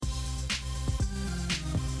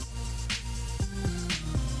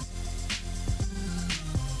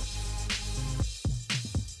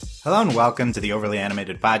Hello and welcome to the Overly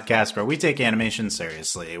Animated Podcast, where we take animation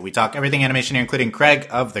seriously. We talk everything animation here, including Craig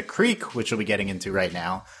of the Creek, which we'll be getting into right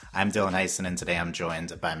now. I'm Dylan Heisen, and today I'm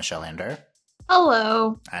joined by Michelle Ander.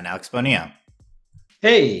 Hello. And Alex Bonilla.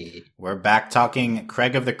 Hey. We're back talking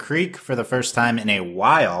Craig of the Creek for the first time in a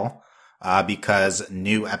while, because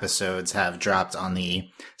new episodes have dropped on the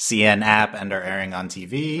CN app and are airing on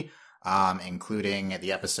TV. Including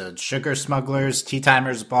the episodes Sugar Smugglers, Tea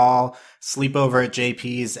Timers Ball, Sleepover at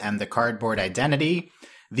JP's, and The Cardboard Identity.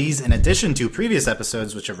 These in addition to previous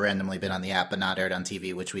episodes, which have randomly been on the app but not aired on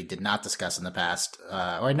TV, which we did not discuss in the past.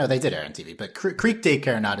 Or no, they did air on TV, but Creek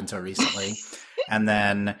Daycare not until recently. And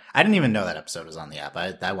then, I didn't even know that episode was on the app.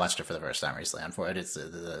 I watched it for the first time recently. Unfortunately,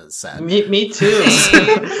 it's sad. Me too.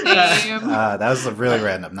 That was really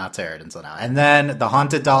random, not aired until now. And then The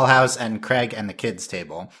Haunted Dollhouse and Craig and the Kids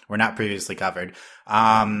Table were not previously covered.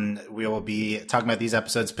 We will be talking about these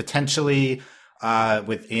episodes potentially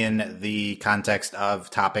within the context of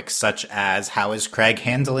topics such as how is Craig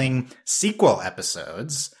handling sequel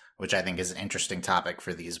episodes, which I think is an interesting topic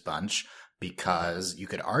for these bunch. Because you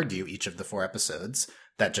could argue each of the 4 episodes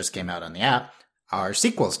that just came out on the app are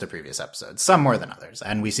sequels to previous episodes, some more than others.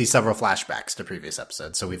 And we see several flashbacks to previous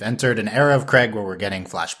episodes. So we've entered an era of Craig where we're getting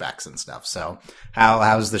flashbacks and stuff. So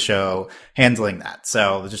how's the show handling that?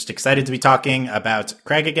 So just excited to be talking about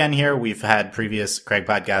Craig again here. We've had previous Craig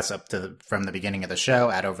podcasts from the beginning of the show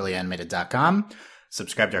at overlyanimated.com.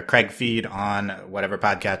 Subscribe to our Craig feed on whatever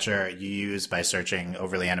podcatcher you use by searching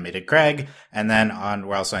Overly Animated Craig. And then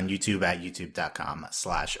we're also on YouTube at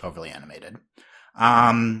youtube.com/overlyanimated.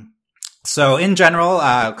 So in general,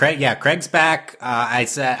 Craig's back.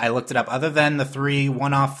 I looked it up. Other than the 3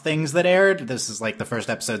 one-off things that aired, this is like the first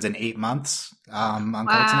episodes in 8 months, on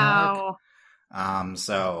Cartoon Network.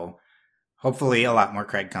 So hopefully a lot more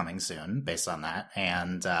Craig coming soon based on that.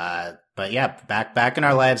 And, but yeah, back in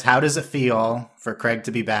our lives. How does it feel for Craig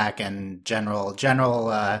to be back, and general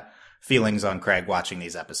feelings on Craig watching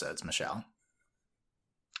these episodes, Michelle?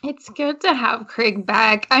 It's good to have Craig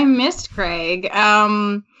back. I missed Craig.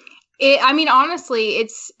 Honestly,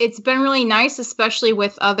 it's been really nice, especially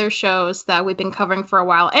with other shows that we've been covering for a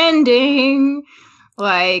while ending,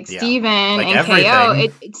 like Steven like and everything. KO.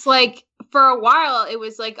 It's like, for a while, it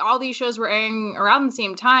was like all these shows were airing around the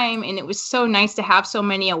same time, and it was so nice to have so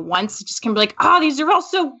many at once. It just can be like, these are all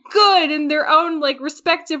so good in their own like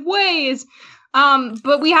respective ways.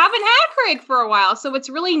 But we haven't had Craig for a while, so it's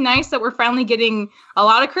really nice that we're finally getting a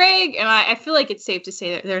lot of Craig, and I feel like it's safe to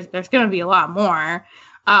say that there's going to be a lot more.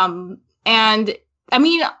 And I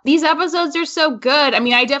mean, these episodes are so good. I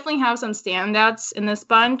mean, I definitely have some standouts in this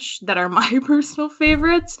bunch that are my personal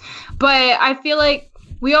favorites, but I feel like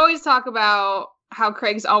we always talk about how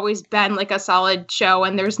Craig's always been like a solid show,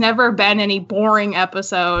 and there's never been any boring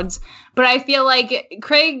episodes. But I feel like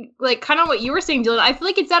Craig, like kind of what you were saying, Dylan, I feel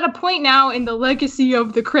like it's at a point now in the legacy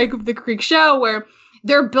of the Craig of the Creek show where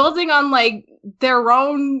they're building on like their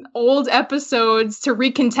own old episodes to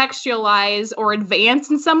recontextualize or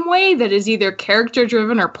advance in some way that is either character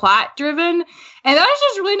driven or plot driven. And that's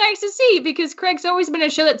just really nice to see, because Craig's always been a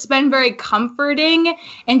show that's been very comforting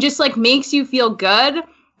and just like makes you feel good.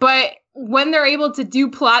 But when they're able to do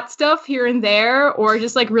plot stuff here and there, or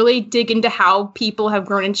just like really dig into how people have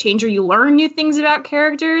grown and changed, or you learn new things about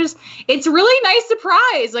characters, it's a really nice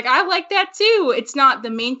surprise. Like, I like that too. It's not the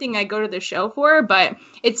main thing I go to the show for, but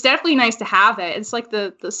it's definitely nice to have it. It's like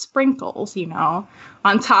the sprinkles, on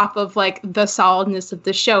top of like the solidness of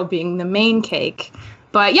the show being the main cake.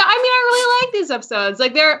 But yeah, I mean, I really like these episodes.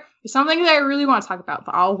 Like, there's something that I really want to talk about,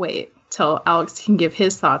 but I'll wait till Alex can give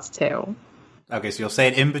his thoughts too. Okay, so you'll say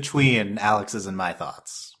it in between Alex's and my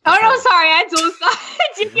thoughts. Oh, no, sorry. I told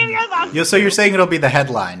you give your thoughts. So you're saying it'll be the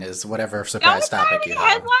headline, is whatever surprise topic you have.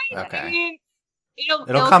 Headline? Okay. I mean,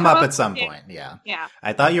 it'll come up at some point, yeah. Yeah.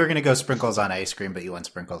 I thought you were going to go sprinkles on ice cream, but you went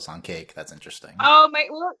sprinkles on cake. That's interesting. Yeah,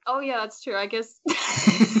 that's true. I guess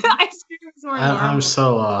ice cream is more normal. I'm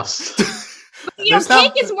so lost. But,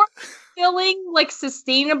 cake is more filling, like,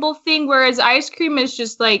 sustainable thing, whereas ice cream is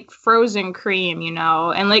just like frozen cream,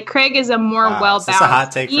 and like Craig is a more well-balanced. Is this a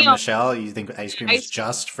hot take from Michelle? You think ice cream is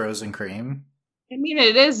just frozen cream? I mean,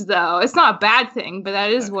 it is, though. It's not a bad thing, but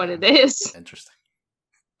that is what it is. Interesting.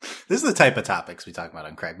 This is the type of topics we talk about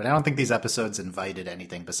on Craig, but I don't think these episodes invited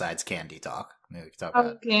anything besides candy talk. Maybe we could talk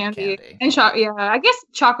about candy. And I guess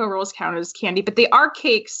choco rolls count as candy, but they are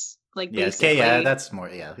cakes, like, basically. Yeah, that's more,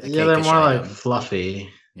 they're more like fluffy.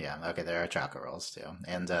 Yeah, okay, there are choco rolls, too.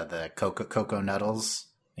 And the cocoa nuddles.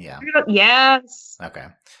 Yeah. Yes. Okay.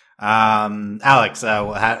 Alex,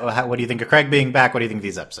 what do you think of Craig being back? What do you think of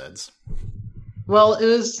these episodes? Well, it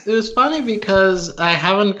was funny because I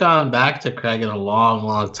haven't gone back to Craig in a long,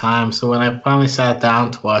 long time. So when I finally sat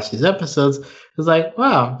down to watch these episodes, it was like,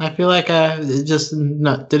 wow, I feel like I just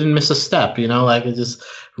didn't miss a step. Like it just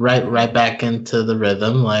right back into the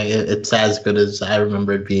rhythm. Like it's as good as I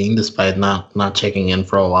remember it being, despite not checking in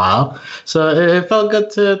for a while. So it felt good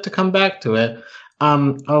to come back to it.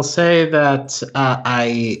 I'll say that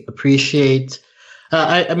I appreciate.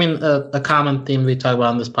 A common theme we talk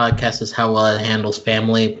about on this podcast is how well it handles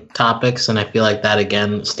family topics, and I feel like that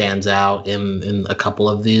again stands out in a couple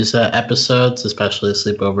of these episodes, especially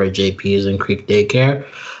Sleepover at JP's and Creek Daycare,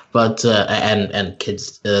 but and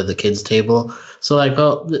kids the kids table. So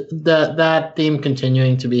that theme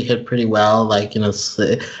continuing to be hit pretty well. It's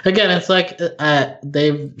like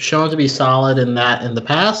they've shown to be solid in the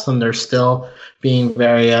past, and they're still being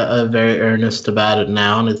very earnest about it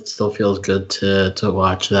now, and it still feels good to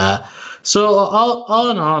watch that. So all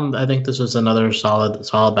in all, I think this was another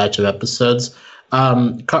solid batch of episodes.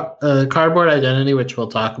 Cardboard Identity, which we'll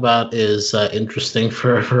talk about, is interesting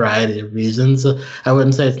for a variety of reasons. I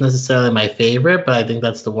wouldn't say it's necessarily my favorite, but I think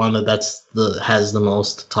that's the one that has the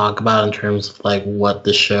most to talk about in terms of like what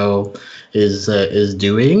the show is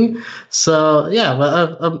doing. So yeah,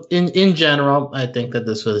 but in general, I think that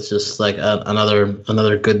this was just like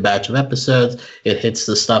another good batch of episodes. It hits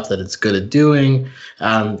the stuff that it's good at doing.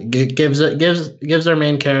 Gives our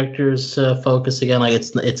main characters focus again. Like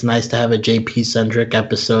it's nice to have a JP centric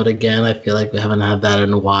episode again. I feel like we haven't had that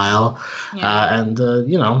in a while. Yeah.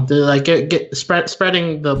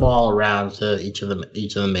 Spreading the ball around to each of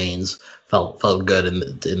the mains felt good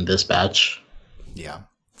in this batch. Yeah.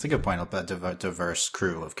 It's a good point about a diverse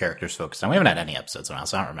crew of characters focused on. We haven't had any episodes in a while,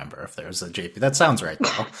 so I don't remember if there was a JP. That sounds right,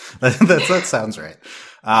 though. that sounds right.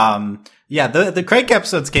 The Craig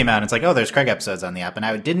episodes came out, and it's like, oh, there's Craig episodes on the app, and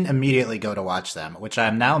I didn't immediately go to watch them, which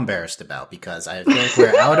I'm now embarrassed about because I feel like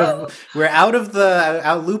we're out of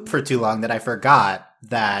the loop for too long that I forgot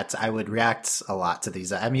that I would react a lot to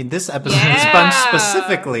these. I mean, this episode, Sponge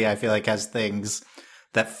specifically, I feel like has things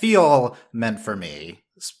that feel meant for me.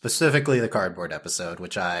 Specifically the cardboard episode,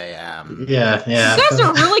 which I am. Yeah. You guys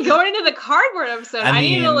are really going into the cardboard episode. I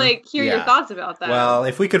need to hear your thoughts about that. Well,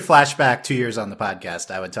 if we could flash back 2 years on the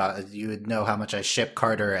podcast, I would talk. You would know how much I ship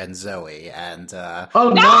Carter and Zoe. And not for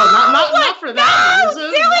that. No,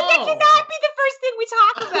 that cannot be the first thing we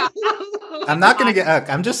talk about. I'm not going to get.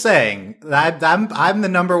 I'm just saying I'm the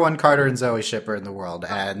number one Carter and Zoe shipper in the world,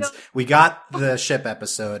 and we got the ship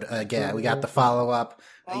episode again. We got the follow up.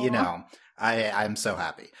 I'm so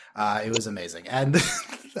happy. It was amazing. And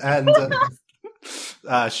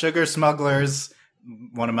Sugar Smugglers,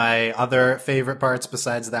 one of my other favorite parts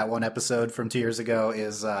besides that one episode from 2 years ago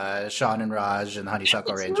is Sean and Raj and the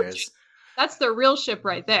Honeysuckle Rangers. That's the real ship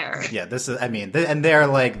right there. Yeah, and they're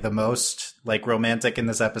like the most like romantic in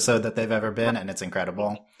this episode that they've ever been, and it's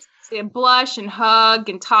incredible. They blush and hug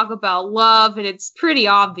and talk about love, and it's pretty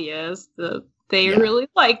obvious that they really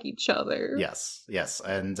like each other. Yes.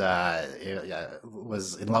 And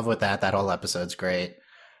was in love with that. That whole episode's great.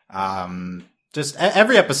 Just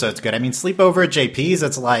every episode's good. I mean, Sleepover at JP's,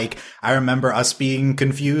 it's like, I remember us being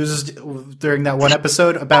confused during that one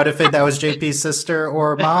episode about if that was JP's sister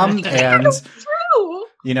or mom. And,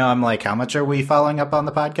 I'm like, how much are we following up on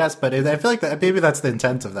the podcast? But I feel like maybe that's the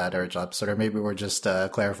intent of that Urge episode, or maybe we're just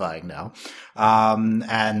clarifying now.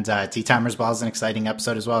 Tea Timer's Ball is an exciting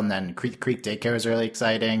episode as well. And then Creek Daycare is really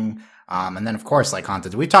exciting. And then of course, like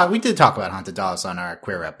Haunted, we did talk about Haunted Dolls on our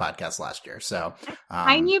Queer Rep podcast last year. So,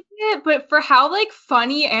 tiny bit, but for how like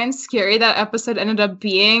funny and scary that episode ended up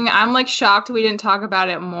being, I'm like shocked we didn't talk about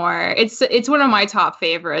it more. It's one of my top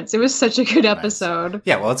favorites. It was such a good episode. Nice.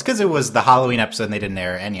 Yeah, well, it's because it was the Halloween episode and they didn't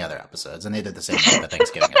air any other episodes, and they did the same thing with the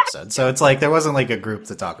Thanksgiving episode. So it's like there wasn't like a group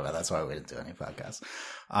to talk about. That's why we didn't do any podcasts.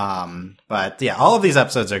 But yeah, all of these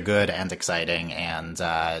episodes are good and exciting, and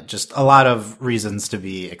just a lot of reasons to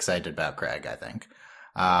be excited about Craig, I think.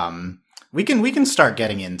 We can start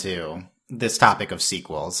getting into this topic of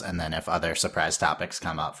sequels, and then if other surprise topics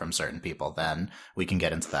come up from certain people, then we can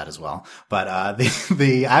get into that as well. But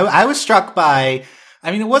I was struck by,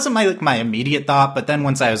 I mean, it wasn't my immediate thought, but then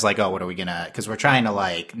once I was like, oh, what are we gonna, because we're trying to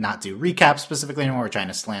like not do recaps specifically anymore, we're trying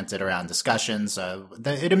to slant it around discussions. So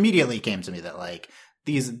it immediately came to me that like,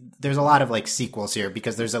 there's a lot of like sequels here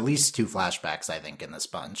because there's at least 2 flashbacks, I think, in the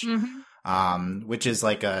Sponge, which is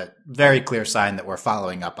like a very clear sign that we're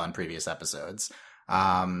following up on previous episodes.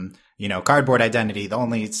 Cardboard Identity,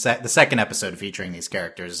 the second episode featuring these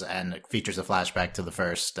characters, and it features a flashback to the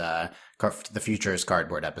first, the Future's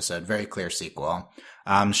Cardboard episode. Very clear sequel.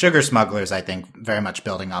 Sugar Smugglers, I think, very much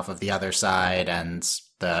building off of the other side and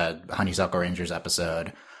the Honeysuckle Rangers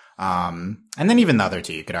episode. Very clear sequel. And then even the other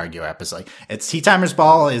two, you could argue, are episodes. It's Tea Timer's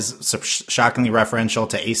Ball is shockingly referential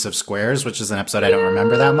to Ace of Squares, which is an episode I don't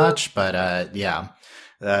remember that much, but yeah.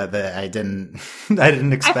 I didn't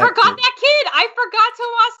expect. I forgot that kid. I forgot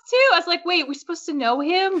Tomas too. I was like, wait, we're supposed to know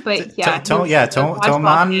him, but yeah,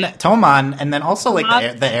 Toman, and then also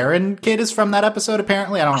like the Aaron kid is from that episode.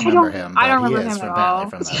 Apparently, I don't remember him. I don't remember him at all.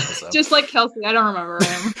 From that episode. Just like Kelsey, I don't remember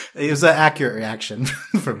him. It was an accurate reaction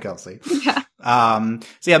from Kelsey. Yeah.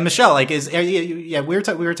 So yeah, Michelle, like, we were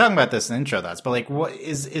talking about this in the intro, but like, what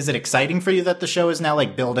is it exciting for you that the show is now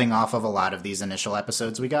like building off of a lot of these initial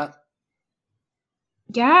episodes we got?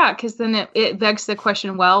 Yeah, because then it begs the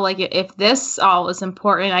question, well, like, if this all is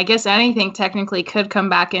important, I guess anything technically could come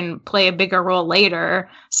back and play a bigger role later.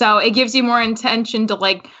 So it gives you more intention to,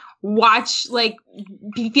 like, watch, like,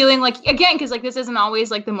 be feeling like, again, because, like, this isn't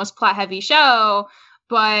always, like, the most plot-heavy show,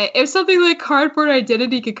 but if something like Cardboard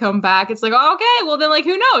Identity could come back, it's like, oh, okay, well, then, like,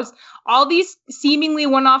 who knows? All these seemingly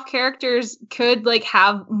one-off characters could, like,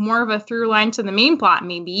 have more of a through line to the main plot,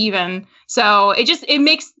 maybe even. So it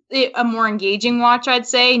makes it a more engaging watch, I'd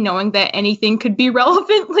say, knowing that anything could be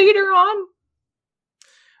relevant later on.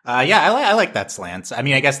 Yeah, I like that slant. I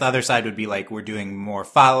mean, I guess the other side would be like, we're doing more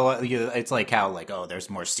follow-up. It's like how, like, oh, there's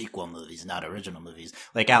more sequel movies, not original movies.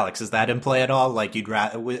 Like, Alex, is that in play at all? Like,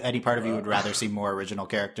 any part of you would rather see more original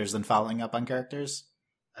characters than following up on characters?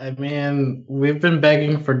 I mean, we've been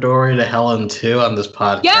begging for Dory to Helen too on this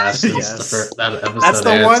podcast. Yes! Since that episode. That's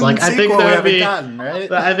the aired. one like, sequel we haven't gotten, right?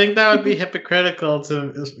 I think that would be hypocritical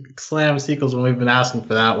to slam sequels when we've been asking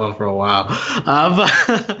for that one for a while.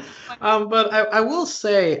 But I will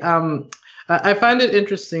say, I find it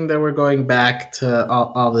interesting that we're going back to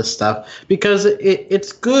all this stuff because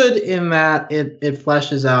it's good in that it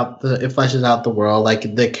fleshes out the world,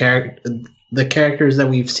 like the characters that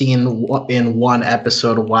we've seen in one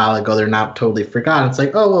episode a while ago, they're not totally forgotten. It's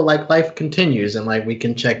like, oh, well, like, life continues, and, like, we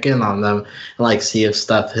can check in on them and, like, see if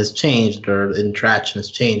stuff has changed or interaction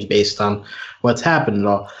has changed based on what's happened and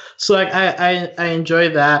all. So, like, I enjoy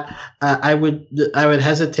that. I would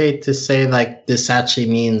hesitate to say, like, this actually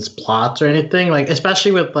means plots or anything. Like,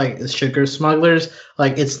 especially with, like, Sugar Smugglers,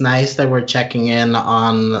 like, it's nice that we're checking in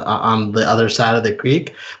on the other side of the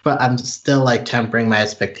creek, but I'm still, like, tempering my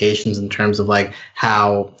expectations in terms of, like,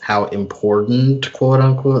 how important, quote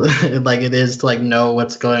unquote, like, it is to, like, know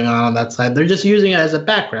what's going on that side. They're just using it as a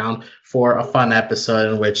background for a fun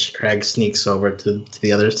episode in which Craig sneaks over to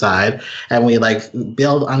the other side, and we, like,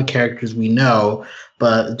 build on characters we know,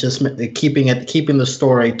 but just keeping the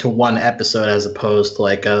story to one episode as opposed to,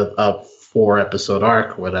 like, a 4-episode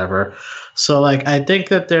arc or whatever. So, like, I think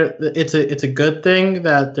that it's a good thing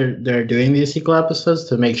that they're doing these sequel episodes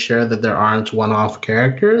to make sure that there aren't one-off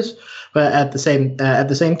characters. But at the same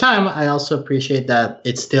time, I also appreciate that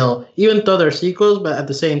it's still, even though they're sequels, but at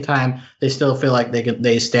the same time, they still feel like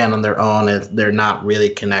they stand on their own and they're not really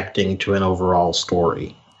connecting to an overall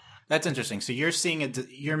story. That's interesting. So you're seeing it.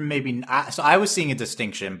 You're maybe. So I was seeing a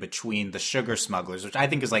distinction between the Sugar Smugglers, which I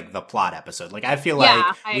think is like the plot episode. Like, I feel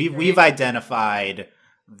like we've identified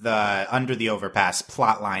the Under the Overpass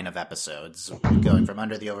plot line of episodes, going from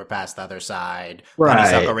Under the Overpass, the other side,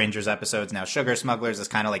 Honeysuckle Rangers episodes. Now Sugar Smugglers is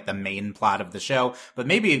kind of like the main plot of the show, but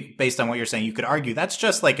maybe based on what you're saying, you could argue that's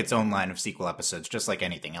just like its own line of sequel episodes, just like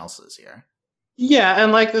anything else is here. Yeah,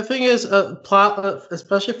 and, like, the thing is, plot,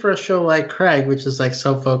 especially for a show like Craig, which is, like,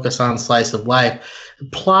 so focused on slice of life,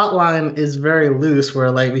 plot line is very loose, where,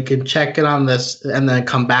 like, we can check in on this and then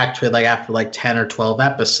come back to it, like, after, like, 10 or 12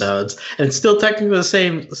 episodes, and it's still technically the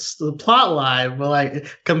same plot line, but, like,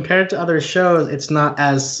 compared to other shows, it's not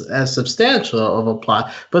as substantial of a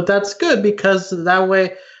plot. But that's good, because that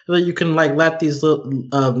way you can, like, let these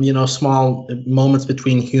little, small moments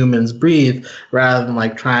between humans breathe, rather than,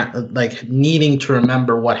 like, needing to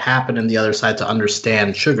remember what happened in the other side to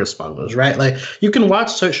understand Sugar Smugglers, right? Like, you can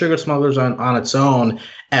watch Sugar Smugglers on its own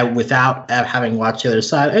and without having watched the other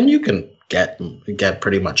side, and you can get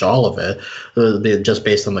pretty much all of it, just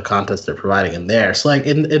based on the content they're providing in there. So, like,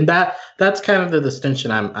 in that's kind of the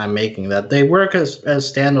distinction I'm making, that they work as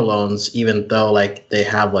standalones, even though, like, they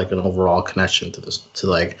have, like, an overall connection to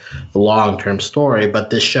like the long-term story.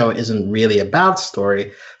 But this show isn't really about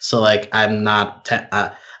story, so, like, I'm not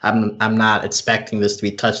expecting this to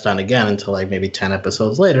be touched on again until, like, maybe 10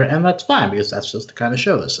 episodes later, and that's fine, because that's just the kind of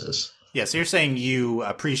show this is. Yeah, so you're saying you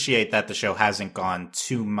appreciate that the show hasn't gone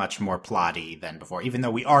too much more plotty than before, even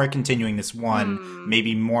though we are continuing this one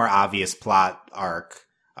maybe more obvious plot arc,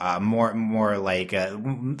 more like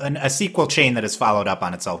a sequel chain that has followed up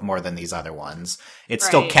on itself more than these other ones. It's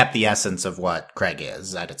still kept the essence of what Craig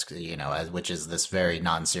is, that it's, which is this very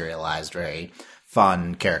non-serialized, very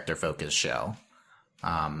fun, character-focused show.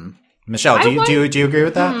 Michelle, do you agree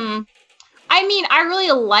with that? I mean, I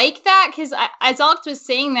really like that because as Alex was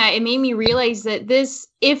saying that, it made me realize that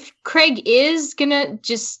if Craig is gonna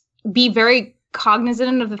just be very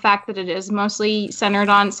cognizant of the fact that it is mostly centered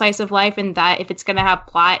on slice of life, and that if it's going to have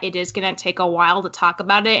plot, it is going to take a while to talk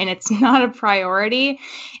about it, and it's not a priority,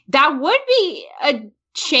 that would be a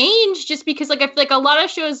change, just because like I feel like a lot of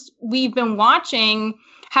shows we've been watching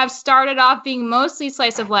have started off being mostly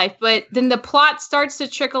slice of life, but then the plot starts to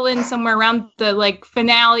trickle in somewhere around the like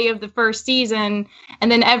finale of the first season, and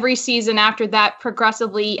then every season after that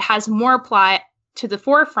progressively has more plot to the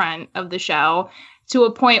forefront of the show, to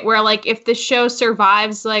a point where, like, if the show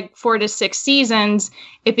survives like 4 to 6 seasons,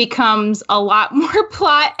 it becomes a lot more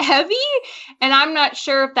plot heavy. And I'm not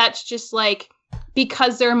sure if that's just like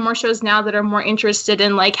because there are more shows now that are more interested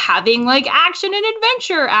in like having like action and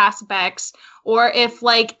adventure aspects, or if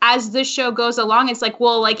like as the show goes along, it's like,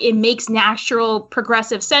 well, like it makes natural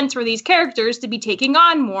progressive sense for these characters to be taking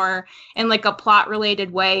on more in like a plot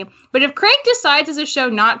related way. But if Craig decides as a show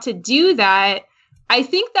not to do that, I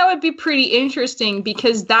think that would be pretty interesting,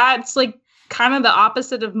 because that's like kind of the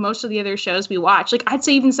opposite of most of the other shows we watch. Like I'd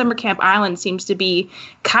say even Summer Camp Island seems to be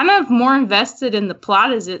kind of more invested in the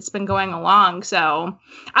plot as it's been going along. So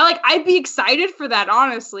I'd be excited for that,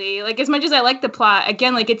 honestly. Like as much as I like the plot,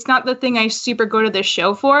 again, like it's not the thing I super go to this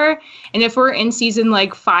show for. And if we're in season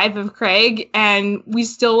like 5 of Craig and we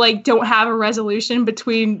still like don't have a resolution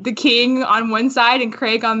between the king on one side and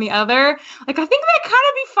Craig on the other, like I think that kind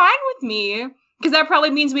of be fine with me. Because that probably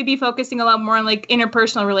means we'd be focusing a lot more on like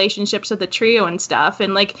interpersonal relationships with the trio and stuff,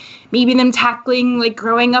 and like maybe them tackling like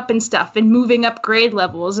growing up and stuff and moving up grade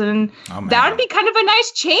levels, and that would be kind of a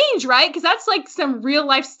nice change, right? Because that's like some real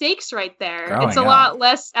life stakes right there. It's a lot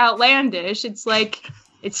less outlandish. It's like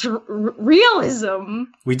it's realism.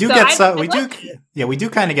 We do get some. We do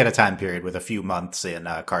kind of get a time period with a few months in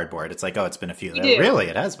Cardboard. It's like, oh, it's been a few. Really,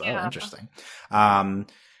 it has. Yeah. Oh, interesting.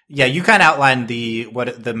 Yeah, you kind of outlined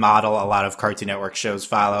the model a lot of Cartoon Network shows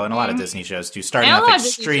follow, and a lot of Disney shows too, starting off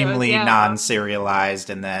extremely non-serialized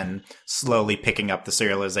and then slowly picking up the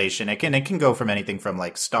serialization. It can go from anything from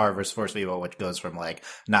like Star vs. Force of Evil, which goes from like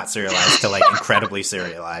not serialized to like incredibly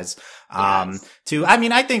serialized. To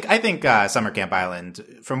I think Summer Camp Island,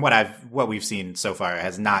 from what we've seen so far,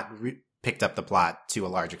 has not picked up the plot to a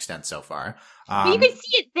large extent so far. But you can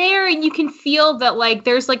see it there, and you can feel that like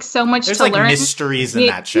there's like so much to learn. There's like mysteries in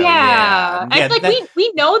that show. Yeah. I feel like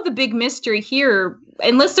we know the big mystery here,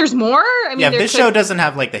 unless there's more. I mean, this show doesn't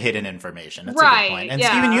have like the hidden information. That's a good point. And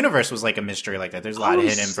Steven Universe was like a mystery like that. There's a lot of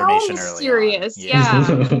hidden information early on.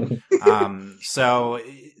 Yeah. So,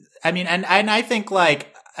 I mean, and I think like.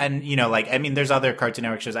 And, you know, like, I mean, there's other Cartoon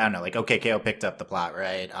Network shows. I don't know, like, OKKO picked up the plot,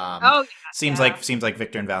 right? Seems like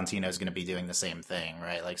Victor and Valentino is going to be doing the same thing,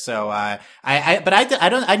 right? Like, so, I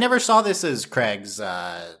never saw this as Craig's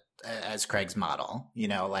model, you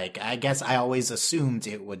know, like, I guess I always assumed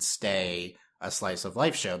it would stay a slice of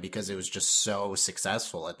life show because it was just so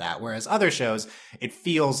successful at that. Whereas other shows, it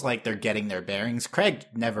feels like they're getting their bearings. Craig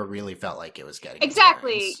never really felt like it was getting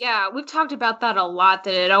exactly. Yeah, we've talked about that a lot.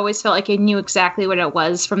 That it always felt like it knew exactly what it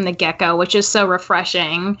was from the get-go, which is so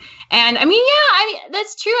refreshing. And I mean,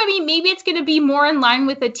 that's true. I mean, maybe it's going to be more in line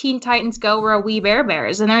with a Teen Titans Go or a We Bare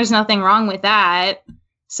Bears, and there's nothing wrong with that.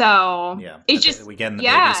 So it's just we getting the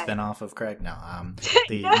baby spinoff of Craig. No,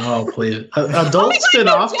 no, please, adult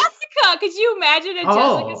spinoff. Jessica, could you imagine a Jessica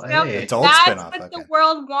spinoff? Hey, adult That's spinoff. What the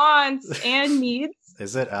world wants and needs.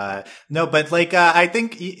 Is it? No, but like I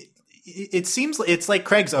think it seems it's like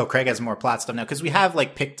Craig has more plot stuff now because we have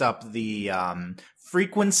like picked up the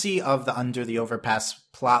frequency of the Under the Overpass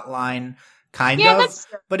plot line. Kind of,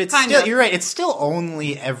 but it's still, you're right. It's still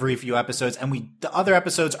only every few episodes, and the other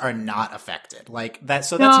episodes are not affected like that.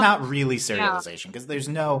 So that's not really serialization because there's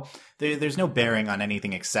no bearing on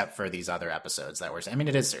anything except for these other episodes that I mean,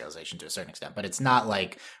 it is serialization to a certain extent, but it's not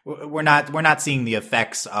like we're not seeing the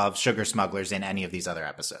effects of Sugar Smugglers in any of these other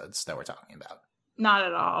episodes that we're talking about. Not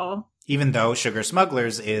at all. Even though Sugar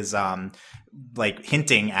Smugglers is like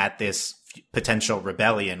hinting at this potential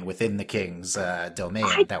rebellion within the king's domain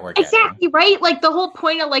that we're getting. Exactly right. Like the whole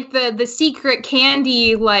point of like the secret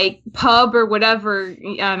candy like pub or whatever.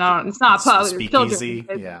 No, it's not a pub. Speakeasy.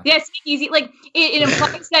 Yeah, speakeasy. Like it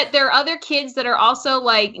implies that there are other kids that are also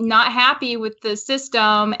like not happy with the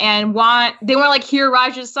system and want to like hear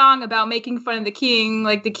Raja's song about making fun of the king,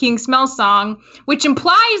 like the King Smells song, which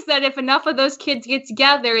implies that if enough of those kids get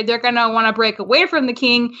together, they're gonna want to break away from the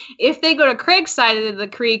king. If they go to Craig's side of the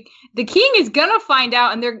creek, the king is gonna find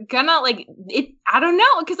out, and they're gonna like it. I don't know,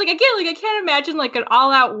 because like again, like I can't imagine like an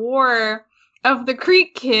all-out war of the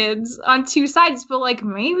Creek kids on two sides, but like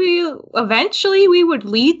maybe eventually we would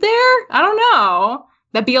lead there. I don't know.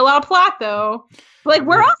 That'd be a lot of plot though. Like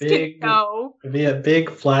where else could it go? It'd be a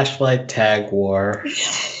big flashlight tag war.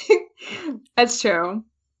 That's true.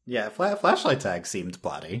 Yeah, flashlight tag seemed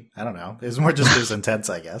plotty. I don't know. It was more just as intense,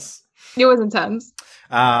 I guess. It was intense.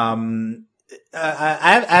 I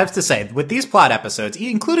have to say, with these plot episodes,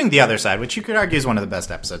 including The Other Side, which you could argue is one of the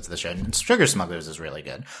best episodes of the show, and Sugar Smugglers is really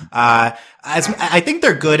good. I think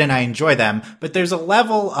they're good and I enjoy them, but there's a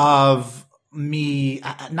level of me,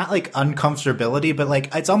 not like uncomfortability, but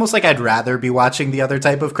like it's almost like I'd rather be watching the other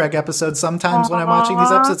type of Craig episodes sometimes when I'm watching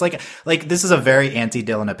these episodes. Like this is a very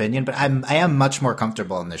anti-Dylan opinion, but I am much more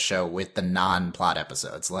comfortable in this show with the non-plot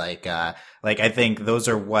episodes. Like I think those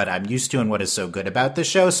are what I'm used to and what is so good about the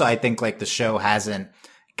show. So I think like the show hasn't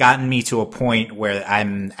gotten me to a point where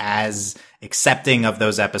I'm as accepting of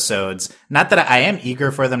those episodes. Not that I am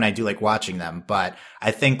eager for them and I do like watching them, but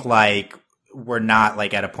I think like we're not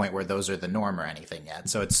like at a point where those are the norm or anything yet.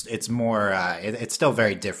 So it's more, it's still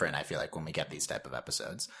very different. I feel like when we get these type of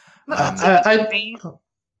episodes. I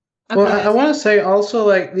want to say also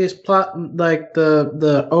like these plot, like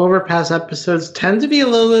the Overpass episodes tend to be a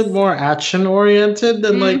little bit more action oriented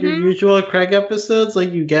than like your usual Craig episodes.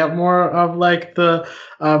 Like you get more of like the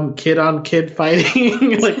kid on kid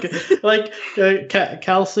fighting, like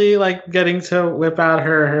Kelsey like getting to whip out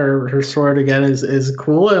her sword again is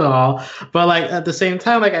cool and all, but like at the same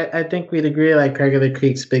time, like I think we'd agree like Craig of the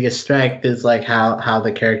Creek's biggest strength is like how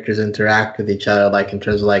the characters interact with each other, like in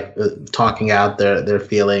terms of like talking out their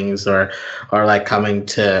feelings or like coming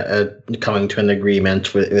to an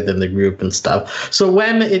agreement within the group and stuff. So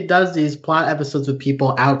when it does these plot episodes with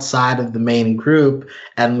people outside of the main group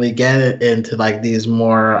and we get it into like these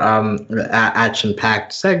more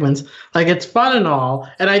action-packed segments, like it's fun and all,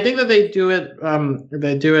 and I think that they do it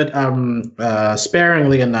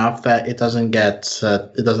sparingly enough that it doesn't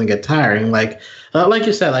get tiring. Like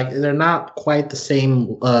you said, like they're not quite the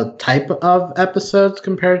same type of episodes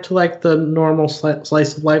compared to like the normal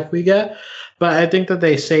slice of life we get. But I think that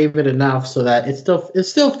they save it enough so that it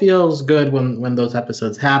still feels good when those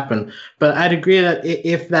episodes happen. But I'd agree that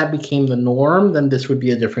if that became the norm, then this would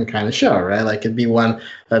be a different kind of show, right? Like it'd be one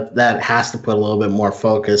that has to put a little bit more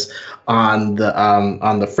focus on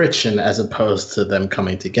the friction as opposed to them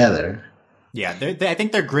coming together. Yeah, I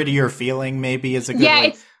think their grittier feeling maybe is a good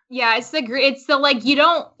way. It's the like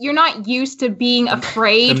you're not used to being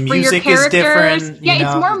afraid the for your music characters. Is different,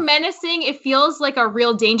 it's more menacing. It feels like a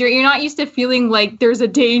real danger. You're not used to feeling like there's a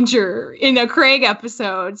danger in a Craig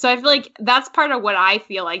episode. So I feel like that's part of what I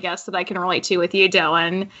feel, I guess, that I can relate to with you,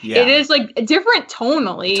 Dylan. Yeah. It is like different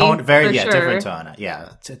tonally. Different tone. Yeah,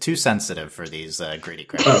 too sensitive for these gritty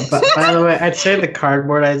Craig. By the way, I'd say the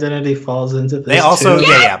Cardboard Identity falls into this. They also, too.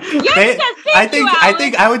 I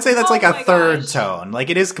think I would say that's like a third tone. Like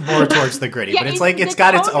it is more towards the gritty, but it's like it's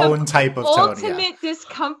got its own type of tone. Ultimate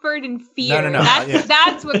discomfort and fear. No.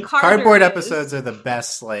 That's what Cardboard is. Episodes are the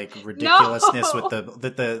best, like ridiculousness with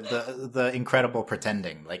the incredible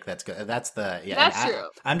pretending. Like that's good. That's the That's true.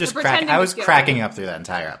 I'm just I was cracking up through that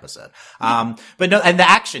entire episode. But no, and the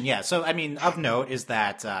action, yeah. So I mean, of note is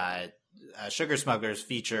that Sugar Smugglers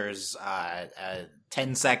features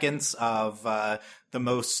 10 seconds of the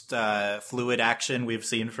most fluid action we've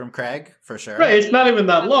seen from Craig, for sure. Right, it's not even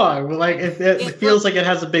that long, but like it feels like it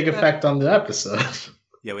has a big effect on the episode.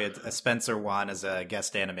 Yeah, we had Spencer Wan as a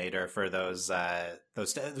guest animator for those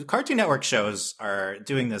Cartoon Network shows are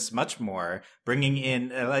doing this much more, bringing in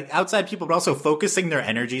like outside people, but also focusing their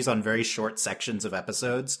energies on very short sections of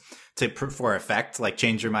episodes for effect. Like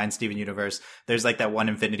Change Your Mind, Steven Universe. There's like that one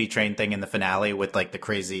Infinity Train thing in the finale with like the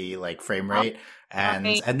crazy like frame rate.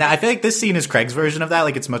 And I feel like this scene is Craig's version of that.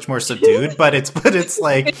 Like it's much more subdued, but it's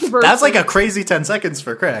like that's like a crazy 10 seconds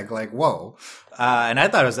for Craig. Like whoa! And I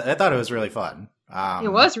thought it was really fun.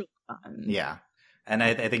 It was really fun. Yeah, and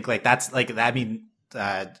I think like that's like I mean,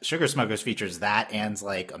 Sugar Smugglers features that and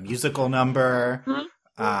like a musical number.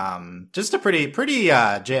 Mm-hmm. Just a pretty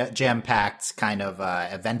jam packed kind of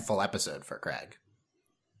eventful episode for Craig.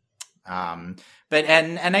 But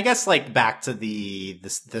I guess like back to the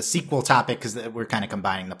sequel topic, because we're kind of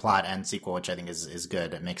combining the plot and sequel, which I think is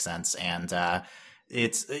good. It makes sense. And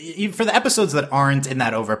it's for the episodes that aren't in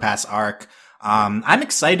that Overpass arc. I'm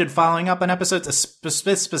excited following up on episodes,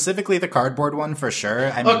 specifically the cardboard one for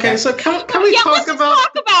sure. I mean, okay, so can we talk about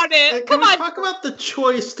it? Can we talk about the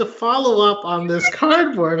choice to follow up on this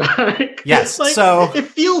cardboard arc? Yes, like, so it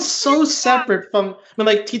feels so separate from, I mean,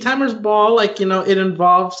 like Tea Timer's Ball, like, you know, it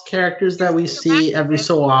involves characters that we see every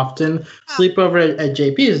so often. Sleepover at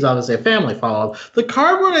JP is obviously a family follow-up. The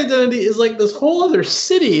Cardboard Identity is like this whole other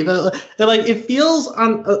city that like, it feels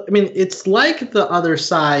on, I mean, it's like the Other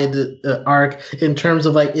Side arc in terms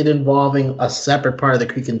of like it involving a separate part of the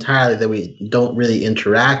creek entirely that we don't really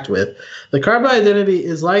interact with. The Cardboard Identity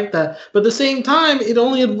is like that, but at the same time, it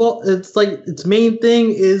only it's like its main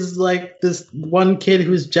thing is like this one kid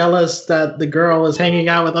who's jealous that the girl is hanging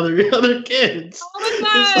out with other kids. Oh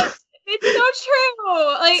my God. It's so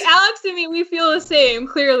true. Like Alex and me, we feel the same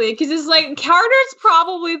clearly because it's like Carter's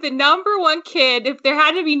probably the number one kid. If there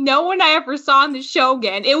had to be no one I ever saw in the show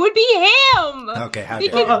again, it would be him. Okay, how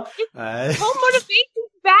because whole motivation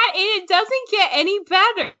that and it doesn't get any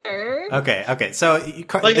better. Okay. So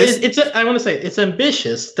like I want to say it's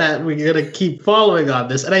ambitious that we're gonna keep following on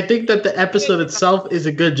this, and I think that the episode itself is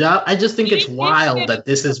a good job. I just think it's wild that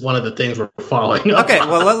this is one of the things we're following. Okay,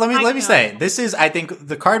 well let me say this is, I think,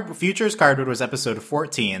 the Futures Cardboard was episode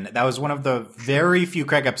 14. That was one of the very few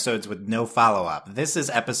Craig episodes with no follow up. This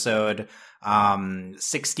is episode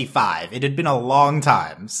 65. It had been a long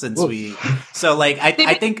time since so like I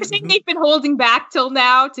think they've been holding back till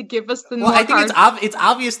now to give us the I think it's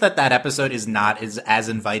obvious that episode is not as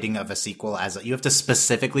inviting of a sequel as you have to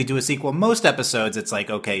specifically do a sequel. Most episodes it's like,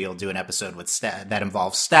 okay, you'll do an episode with that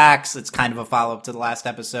involves stacks. It's kind of a follow up to the last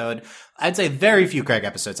episode. I'd say very few Craig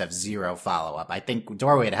episodes have zero follow up. I think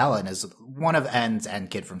Doorway to Helen is one of and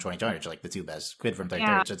Kid from 2020, which are like the two best, Kid from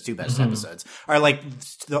 3030, which are the two best episodes, are like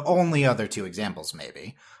the only other two examples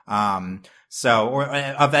maybe. Or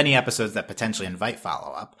of any episodes that potentially invite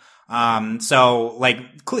follow up. So like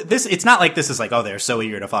this, it's not like this is like, oh, they're so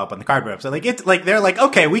eager to follow up on the Cardboard episode. Like it's like, they're like,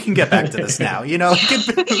 okay, we can get back to this now, you know?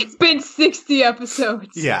 It's been 60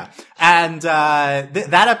 episodes. Yeah. And,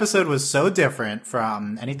 that episode was so different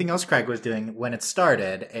from anything else Craig was doing when it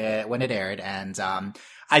started, when it aired. And,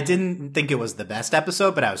 I didn't think it was the best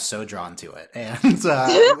episode, but I was so drawn to it. And,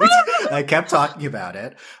 I kept talking about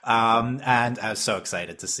it. And I was so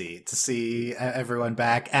excited to see everyone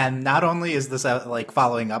back. And not only is this like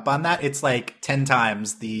following up on that, it's like 10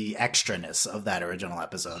 times the extraness of that original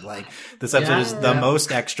episode. Like this episode is the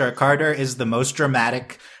most extra. Carter is the most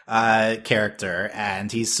dramatic character,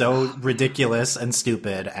 and he's so ridiculous and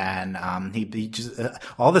stupid, and he just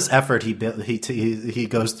all this effort he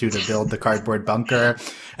goes through to build the cardboard bunker,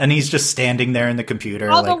 and he's just standing there in the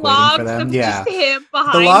computer all like the waiting for them. Yeah, him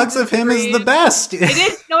behind the logs of him is the best. It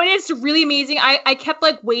is. No, it is really amazing. I kept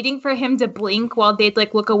like waiting for him to blink while they'd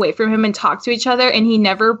like look away from him and talk to each other, and he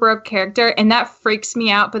never broke character, and that freaks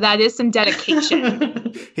me out. But that is some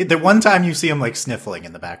dedication. The one time you see him like sniffling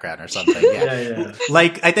in the background or something, yeah.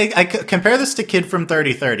 Like I think I compare this to Kid from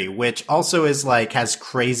 3030, which also is like has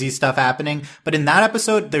crazy stuff happening, but in that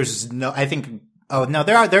episode there's no, I think, oh no,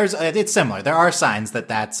 there's it's similar. There are signs that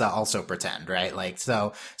that's also pretend, right? Like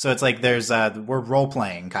so it's like there's we're role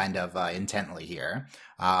playing kind of intently here.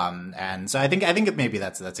 And so I think maybe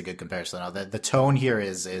that's a good comparison. The tone here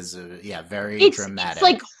is very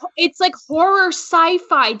dramatic. It's like horror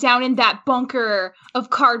sci-fi down in that bunker of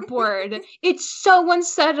cardboard. It's so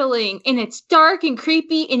unsettling, and it's dark and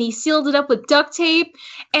creepy, and he sealed it up with duct tape,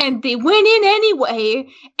 and they went in anyway,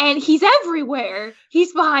 and he's everywhere.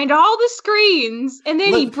 He's behind all the screens, and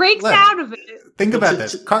then he breaks out of it. Think about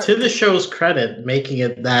this. To the show's credit, making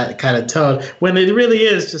it that kind of tone, when it really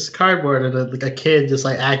is just cardboard and a kid just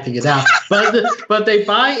like acting it out. But they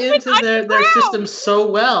buy into their system so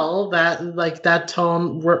well that like that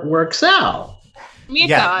tone works out.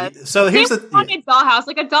 So here's the dollhouse.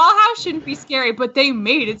 Like a dollhouse shouldn't be scary, but they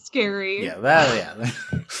made it scary.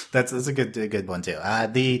 That's a good one too.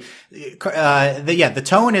 The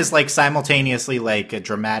tone is like simultaneously like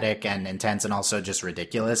dramatic and intense, and also just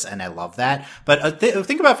ridiculous, and I love that. But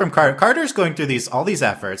think about from Carter's going through all these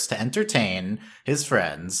efforts to entertain his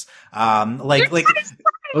friends. Like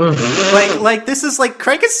this is like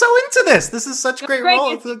Craig is so into this. This is such great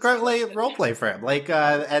role play for him. Like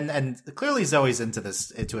and clearly Zoe's into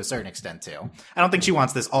this to a certain extent too. I don't think she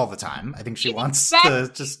wants this all the time. I think she wants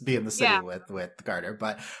to just be in the city with Carter.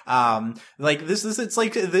 But like it's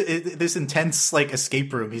like this intense like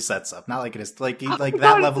escape room he sets up. Not like it is like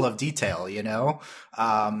that level of detail, you know. He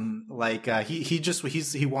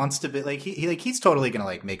wants to be like he's totally gonna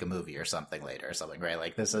like make a movie or something later or something, right?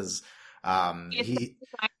 Like this is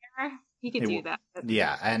He could do that.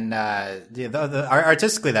 Yeah, and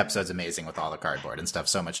artistically, the episode's amazing with all the cardboard and stuff.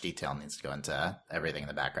 So much detail needs to go into everything in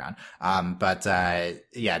the background. But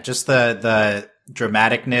just the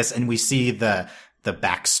dramaticness, and we see the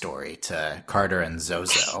backstory to Carter and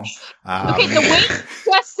Zozo. Okay, the way you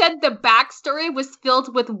just said the backstory was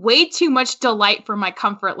filled with way too much delight for my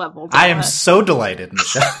comfort level. I am so delighted,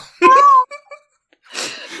 Michelle.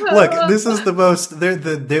 Look, this is the most. They're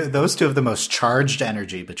those two have the most charged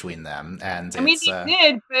energy between them, and I mean, they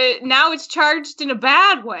did, but now it's charged in a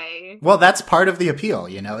bad way. Well, that's part of the appeal,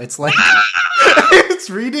 you know. It's like it's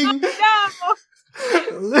reading. No.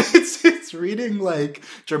 It's reading like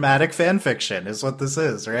dramatic fan fiction is what this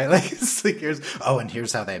is, right? Like it's like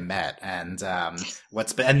here's how they met, and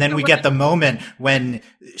and then we get the moment when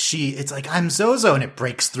it's like I'm Zozo, and it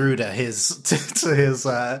breaks through to his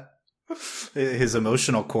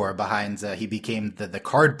emotional core behind he became the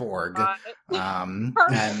cardboard, and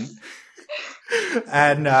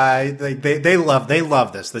they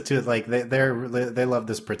love this. The two like they love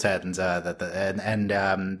this pretend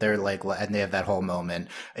they're like, and they have that whole moment.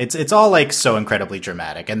 It's all like so incredibly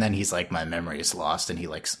dramatic, and then he's like, my memory is lost, and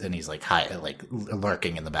he's like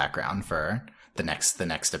lurking in the background for the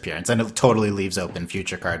next appearance, and it totally leaves open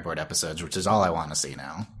future cardboard episodes, which is all I want to see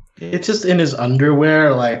now. It's just in his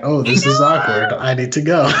underwear, like, oh, this is awkward. I need to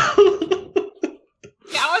go.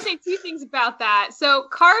 Yeah, I want to say two things about that. So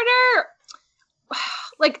Carter,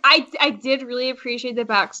 like, I did really appreciate the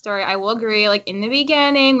backstory. I will agree. Like in the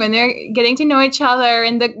beginning, when they're getting to know each other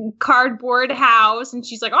in the cardboard house, and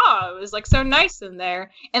she's like, "Oh, it was like so nice in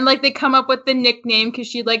there," and like they come up with the nickname because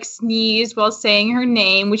she like sneezed while saying her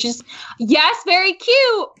name, which is very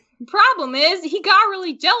cute. Problem is, he got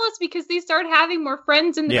really jealous because they started having more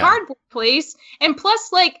friends in the cardboard place, and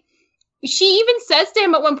plus, like, she even says to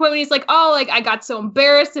him at one point when he's like, "Oh, like I got so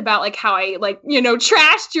embarrassed about like how I like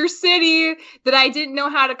trashed your city that I didn't know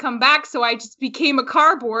how to come back, so I just became a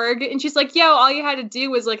cardboard." And she's like, "Yo, all you had to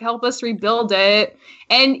do was like help us rebuild it,"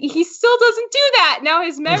 and he still doesn't do that. Now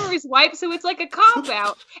his memory's wiped, so it's like a cop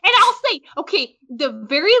out. And I'll say, okay, the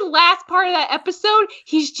very last part of that episode,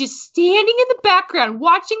 he's just standing in the background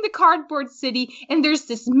watching the cardboard city, and there's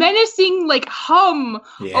this menacing like hum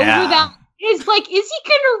over that. Is like, is he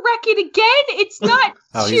gonna wreck it again? It's not.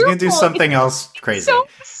 Oh, he's gonna do something else crazy. So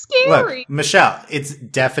scary. Look, Michelle, it's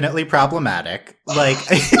definitely problematic. Like,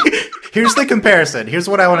 here's the comparison. Here's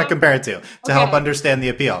what I want to compare it to help understand the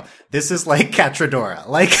appeal. This is like Catradora.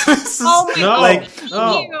 Like, this is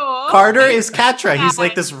Carter is Catra. He's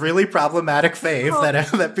like this really problematic fave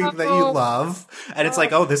that you love, and it's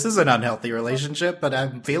like, oh, this is an unhealthy relationship, but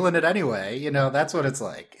I'm feeling it anyway. You know, that's what it's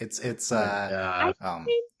like.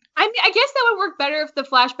 I mean, I guess that would work better if the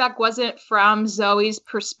flashback wasn't from Zoe's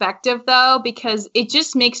perspective, though, because it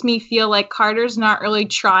just makes me feel like Carter's not really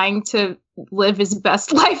trying to live his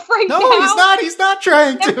best life now. No, he's not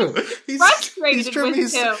trying to. He's frustrated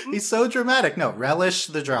with him. He's so dramatic. No, relish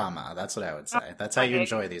the drama. That's what I would say. That's how you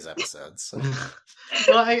enjoy these episodes.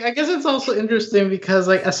 Well, I guess it's also interesting because,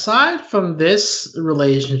 like, aside from this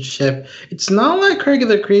relationship, it's not like Craig of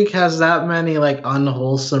the Creek has that many like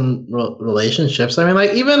unwholesome relationships. I mean,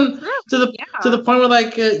 like even to the point where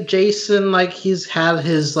like Jason, like he's had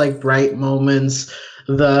his like bright moments.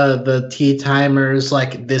 The tea timers,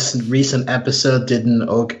 like this recent episode, did an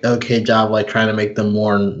okay job, like trying to make them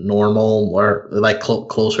more normal or like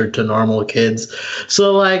closer to normal kids.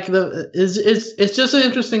 So like it's just an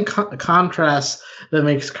interesting contrast that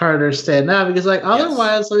makes Carter stand out because like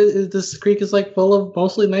otherwise this creek is like full of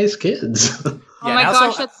mostly nice kids. Oh my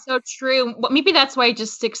gosh, that's so true. Well, maybe that's why it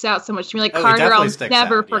just sticks out so much to me. Like Carter, I'll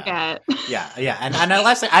never forget. Yeah. And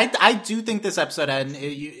lastly, I do think this episode, and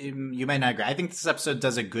you may not agree, I think this episode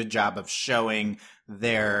does a good job of showing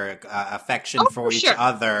their affection for each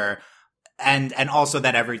other. And also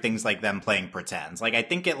that everything's like them playing pretends. Like I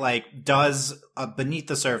think it like does beneath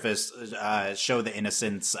the surface show the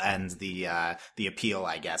innocence and the appeal,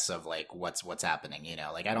 I guess, of like what's happening. You know,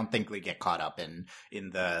 like I don't think we get caught up in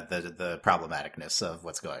the problematicness of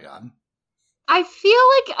what's going on. I feel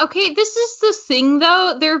like, okay, this is the thing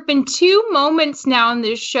though. There have been two moments now in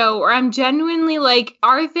this show where I'm genuinely like,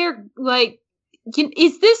 are there like,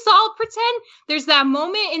 is this all pretend? There's that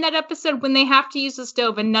moment in that episode when they have to use the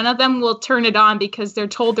stove and none of them will turn it on because they're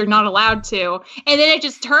told they're not allowed to. And then it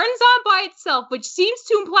just turns on by itself, which seems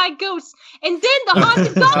to imply ghosts. And then the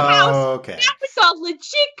haunted dollhouse, that was a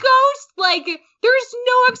legit ghost. Like, there's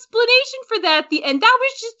no explanation for that at the end. That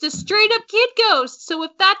was just a straight up kid ghost. So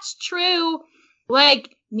if that's true,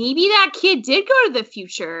 like, maybe that kid did go to the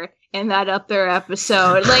future in that other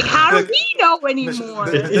episode. Like, how do we know anymore?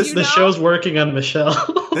 The show's working on Michelle.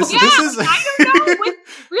 This is I don't know.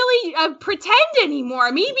 really pretend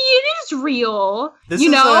anymore. Maybe it is real. This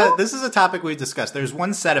is a topic we discussed. There's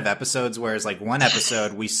one set of episodes where it's like one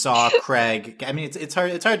episode we saw Craig. I mean, it's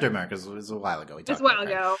hard to remember because it was a while ago.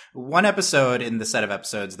 One episode in the set of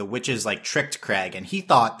episodes, the witches like tricked Craig, and he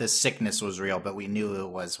thought this sickness was real, but we knew it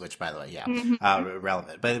was. Which, by the way,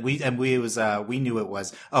 relevant. But we knew it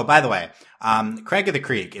was. Oh, by the way, Craig of the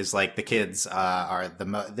Creek is like the kids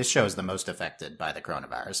this show is the most affected by the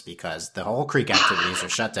coronavirus because the whole Creek activities are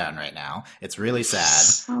shut down right now. It's really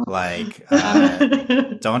sad. Like,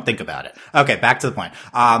 don't think about it. Okay, back to the point.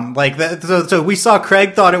 So we saw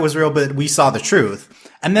Craig thought it was real, but we saw the truth.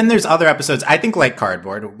 And then there's other episodes, I think like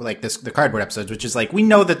Cardboard, like the Cardboard episodes, which is like, we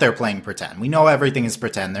know that they're playing pretend. We know everything is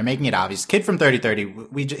pretend. They're making it obvious. Kid from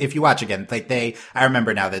 30/30, if you watch again, like I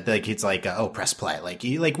remember now that like, it's like, press play.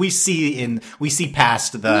 We see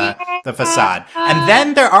past the facade. And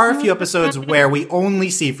then there are a few episodes where we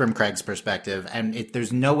only see from Craig's perspective, and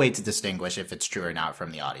there's no way to distinguish if it's true or not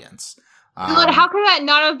from the audience. How could that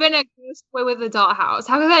not have been a Ghost Boy with a Dollhouse?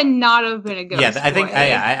 How could that not have been a Ghost Boy? Yeah, I think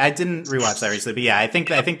I didn't rewatch that recently, but yeah, I think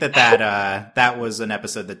that was an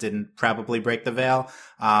episode that didn't probably break the veil.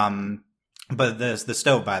 But the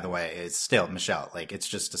stove, by the way, is still Michelle. Like, it's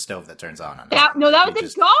just a stove that turns on. That was a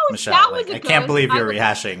ghost. Michelle, that was a I ghost. can't believe you're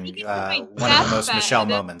rehashing one of the most Michelle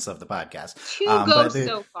moments of the podcast. Two ghosts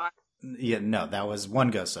so far. Yeah, no, that was one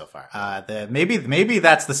ghost so far. Maybe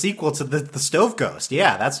that's the sequel to the stove ghost.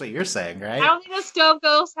 Yeah, that's what you're saying, right? I don't think the stove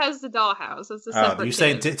ghost has the dollhouse. It's a separate. You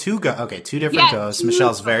say two different ghosts.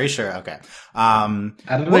 Michelle's very sure. Okay. I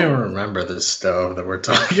don't even remember the stove that we're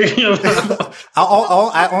talking about.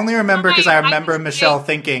 I only remember because I remember Michelle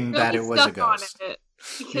thinking that it was a ghost.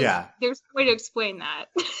 Yeah, there's a way to explain that.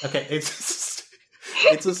 Okay, it's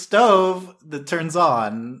a stove that turns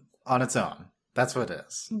on its own. That's what it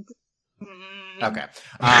is. Okay.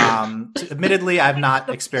 Admittedly, I've not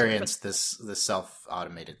experienced this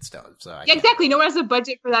self-automated stove, so exactly. No one has a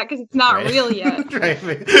budget for that because it's not real yet. Right?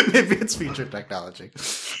 Maybe it's future technology.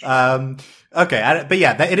 Okay, but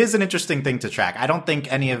yeah, it is an interesting thing to track. I don't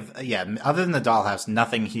think other than the Dollhouse,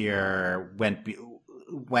 nothing here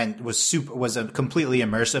was completely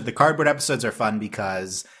immersive. The Cardboard episodes are fun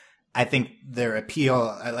because I think their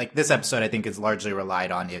appeal, like this episode, I think is largely relied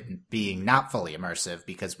on it being not fully immersive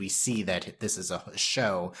because we see that this is a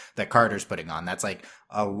show that Carter's putting on. That's like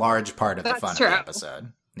a large part of the fun of the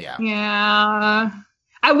episode. Yeah. Yeah.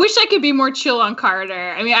 I wish I could be more chill on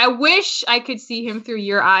Carter. I mean, I wish I could see him through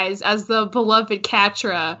your eyes as the beloved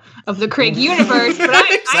Catra of the Craig universe, but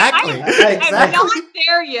I'm not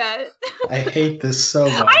there yet. I hate this so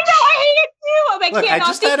much. I know, I hate it too. Look, I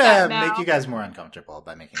just had to make you guys more uncomfortable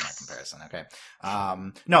by making that comparison, okay?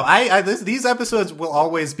 These episodes will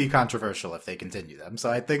always be controversial if they continue them. So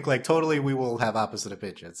I think like totally we will have opposite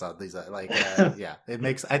opinions on these. Yeah, it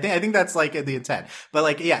makes. I think that's like the intent. But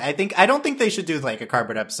like, yeah, I don't think they should do like a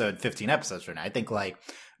Cardboard episode 15 episodes from now. I think like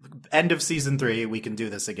end of season 3 we can do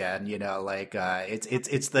this again. You know, like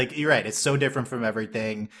it's like you're right. It's so different from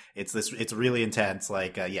everything. It's really intense.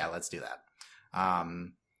 Like yeah, let's do that.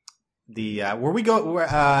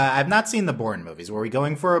 I've not seen the Bourne movies. Were we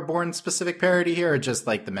going for a Bourne specific parody here, or just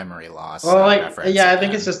like the memory loss? Well, I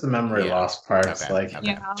think it's just the memory loss part.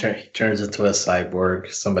 Okay. Turns into a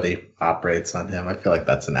cyborg. Somebody operates on him. I feel like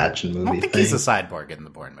that's an action movie. I don't think he's a cyborg in the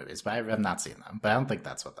Bourne movies, but I've not seen them. But I don't think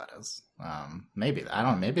that's what that is. Maybe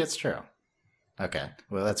it's true. Okay,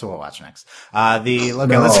 well, that's what we'll watch next. I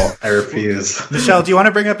refuse. Michelle, do you want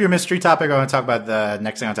to bring up your mystery topic? I want to talk about the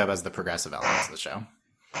next thing I want to talk about is the progressive elements of the show.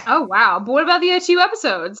 Oh, wow. But what about the 2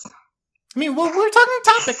 episodes? I mean, well, we're talking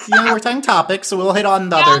topics. We're talking topics, so we'll hit on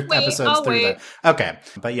the other episodes through that. Okay.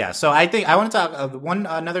 But yeah, so I think I want to talk,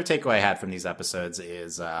 another takeaway I had from these episodes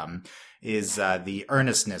is the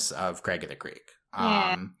earnestness of Craig of the Creek.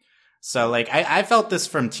 So like, I felt this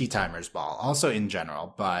from Tea Timers Ball, also in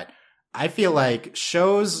general, but I feel like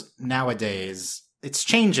shows nowadays, it's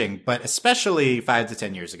changing, but especially 5 to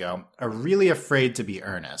 10 years ago, are really afraid to be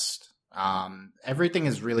earnest. Everything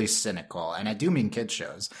is really cynical, and I do mean kids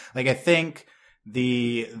shows. Like, I think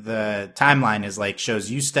the timeline is like shows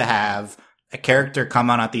used to have a character come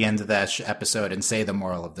on at the end of that episode and say the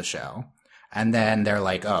moral of the show. And then they're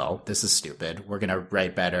like, oh, this is stupid. We're going to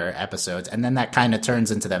write better episodes. And then that kind of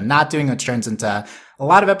turns into them not doing it, turns into a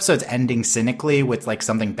lot of episodes ending cynically with like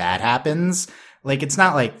something bad happens. Like, it's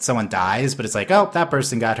not like someone dies, but it's like, oh, that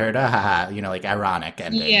person got hurt. Like ironic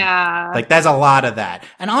ending. Yeah. Like, there's a lot of that.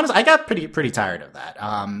 And honestly, I got pretty tired of that.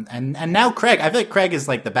 And now Craig, I feel like Craig is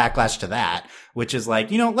like the backlash to that, which is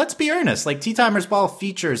like, let's be earnest. Like, Tea Timers Ball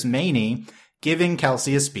features Maney giving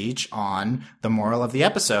Kelsey a speech on the moral of the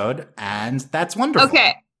episode, and that's wonderful.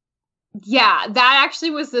 Okay. Yeah, that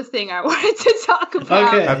actually was the thing I wanted to talk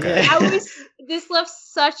about. Okay. This left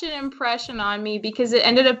such an impression on me because it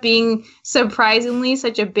ended up being surprisingly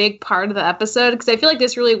such a big part of the episode, because I feel like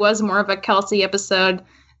this really was more of a Kelsey episode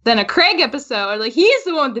than a Craig episode. Like, he's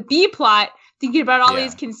the one with the B plot, thinking about all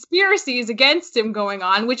these conspiracies against him going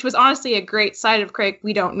on, which was honestly a great side of Craig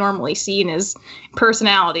we don't normally see in his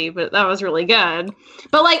personality, but that was really good.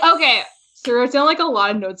 But like, okay, so I wrote down like a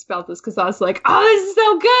lot of notes about this because I was like, oh, this is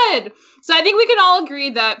so good. So I think we can all agree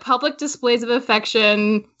that public displays of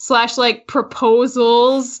affection / like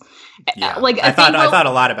proposals. Yeah. Like I thought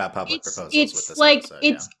a lot about public proposals. It's with this like episode,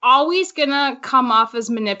 it's always gonna come off as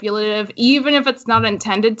manipulative, even if it's not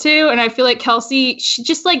intended to. And I feel like Kelsey, she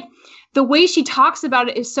just like the way she talks about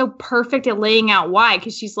it is so perfect at laying out why.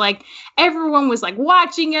 Because she's like, everyone was like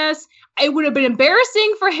watching us. It would have been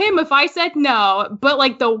embarrassing for him if I said no. But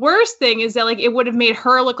like the worst thing is that like it would have made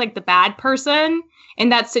her look like the bad person in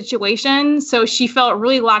that situation. So she felt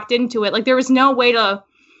really locked into it. Like there was no way to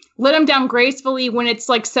let him down gracefully when it's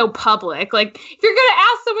like so public. Like if you're gonna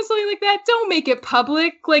ask someone something like that, don't make it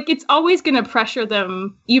public. Like it's always gonna pressure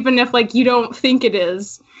them, even if like you don't think it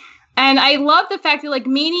is. And I love the fact that like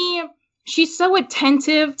Minnie, she's so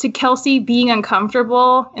attentive to Kelsey being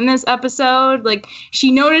uncomfortable in this episode. Like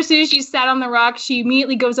she notices she sat on the rock. She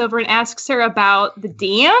immediately goes over and asks her about the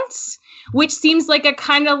dance, which seems like a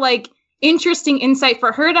kind of like interesting insight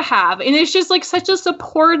for her to have. And it's just like such a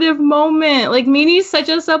supportive moment. Like Minnie's such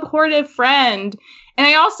a supportive friend. And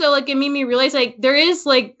I also like, it made me realize like there is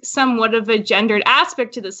like somewhat of a gendered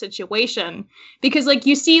aspect to the situation, because like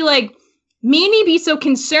you see like Minnie be so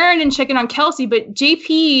concerned and checking on Kelsey, but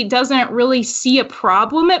JP doesn't really see a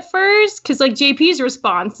problem at first. Cause like JP's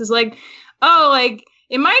response is like, oh, like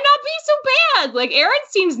it might not be so bad. Like Aaron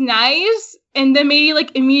seems nice. And then maybe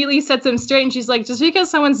like immediately sets them straight. And she's like, just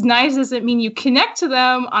because someone's nice doesn't mean you connect to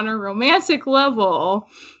them on a romantic level.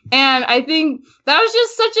 And I think that was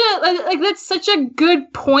just such a, like, that's such a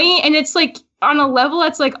good point. And it's like on a level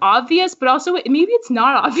that's like obvious, but also maybe it's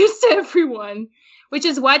not obvious to everyone, which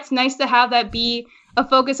is why it's nice to have that be a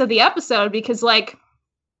focus of the episode, because like,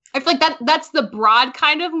 I feel like that's the broad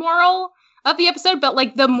kind of moral of the episode, but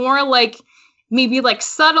like the more like, maybe like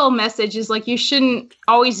subtle message is like you shouldn't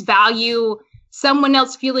always value someone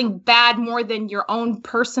else feeling bad more than your own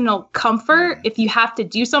personal comfort if you have to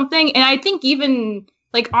do something. And I think even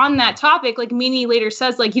like on that topic, like Minnie later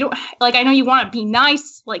says, like, you don't like, I know you want to be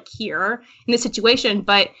nice, like here in this situation,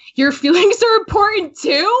 but your feelings are important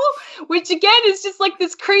too, which again is just like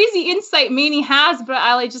this crazy insight Minnie has. But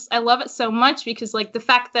I love it so much because like the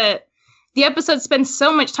fact that the episode spends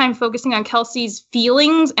so much time focusing on Kelsey's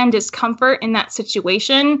feelings and discomfort in that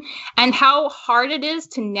situation and how hard it is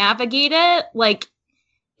to navigate it. Like,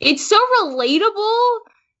 it's so relatable.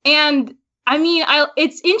 And I mean,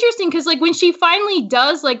 it's interesting because like when she finally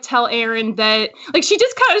does like tell Aaron that, like she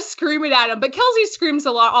just kind of screaming at him, but Kelsey screams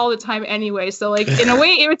a lot all the time anyway. So like in a way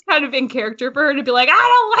it was kind of in character for her to be like, I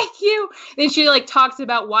don't like you. Then she like talks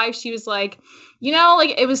about why she was like, you know,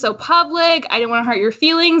 like it was so public. I didn't want to hurt your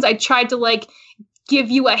feelings. I tried to like give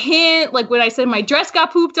you a hint. Like when I said my dress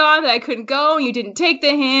got pooped on that I couldn't go and you didn't take the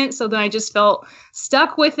hint. So then I just felt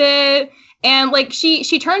stuck with it. And like she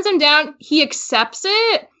turns him down. He accepts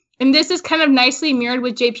it. And this is kind of nicely mirrored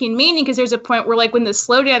with JP and Minnie, because there's a point where like when the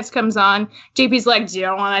slow dance comes on, JP's like, do you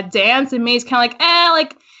want to dance? And May's kind of like,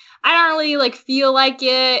 like I don't really like feel like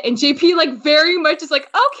it. And JP like very much is like,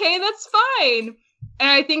 okay, that's fine. And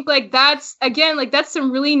I think like that's, again, like that's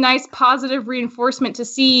some really nice positive reinforcement to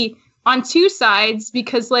see on two sides,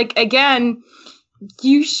 because like, again,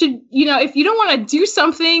 you should, you know, if you don't want to do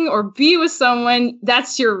something or be with someone,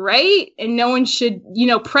 that's your right. And no one should, you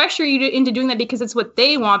know, pressure you into doing that because it's what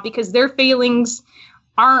they want, because their feelings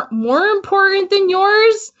aren't more important than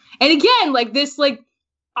yours. And again, like this, like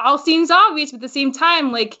all seems obvious, but at the same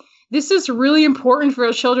time, like this is really important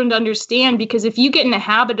for children to understand, because if you get in the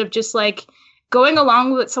habit of just like going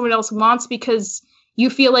along with what someone else wants because you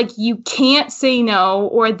feel like you can't say no,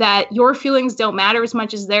 or that your feelings don't matter as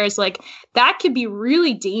much as theirs, like that could be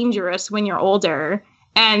really dangerous when you're older.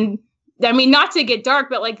 And I mean, not to get dark,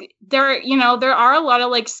 but like there are a lot of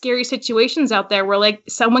like scary situations out there where like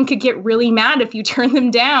someone could get really mad if you turn them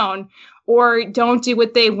down or don't do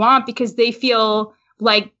what they want because they feel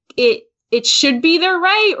like it should be their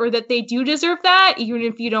right, or that they do deserve that, even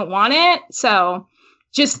if you don't want it. So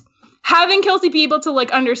just having Kelsey be able to like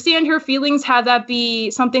understand her feelings, have that be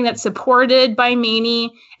something that's supported by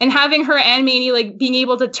Minnie, and having her and Minnie like being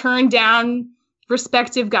able to turn down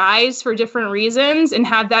respective guys for different reasons and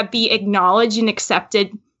have that be acknowledged and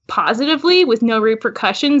accepted positively with no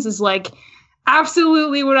repercussions is like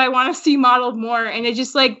absolutely what I want to see modeled more. And it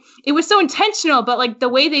just like, it was so intentional, but like the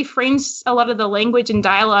way they framed a lot of the language and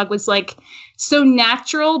dialogue was like so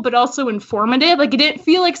natural, but also informative. Like it didn't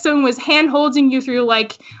feel like someone was hand holding you through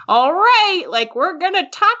like, all right, like we're going to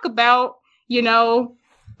talk about, you know,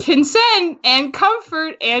 consent and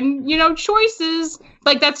comfort and, you know, choices.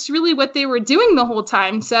 Like that's really what they were doing the whole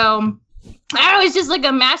time. So I don't know, it's just like a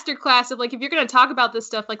masterclass of like, if you're going to talk about this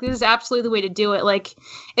stuff, like this is absolutely the way to do it. Like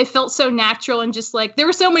it felt so natural and just like, there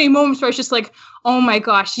were so many moments where I was just like, oh my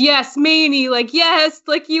gosh, yes, Maney, like, yes,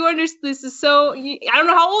 like you understand, this is so, I don't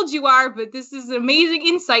know how old you are, but this is amazing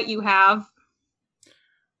insight you have.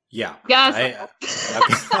 Yeah. Yes.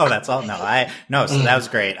 Okay. Oh, that's all. No, so that was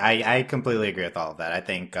great. I completely agree with all of that. I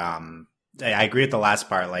think, I agree with the last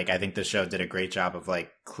part. Like, I think the show did a great job of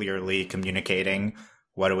like clearly communicating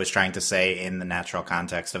what it was trying to say in the natural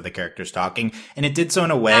context of the characters talking. And it did so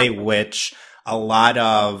in a way which a lot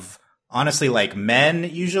of, honestly, like men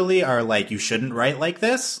usually are like, you shouldn't write like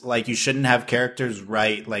this. Like you shouldn't have characters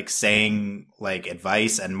write like saying like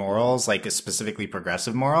advice and morals, like specifically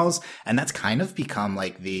progressive morals. And that's kind of become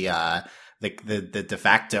like the de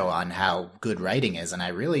facto on how good writing is. And I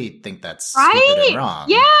really think that's stupid and wrong.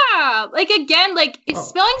 Yeah. Like again, like it's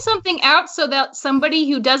spelling something out so that somebody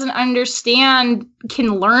who doesn't understand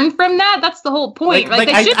can learn from that. That's the whole point.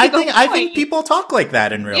 I think people talk like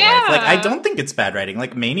that in real life. Like I don't think it's bad writing.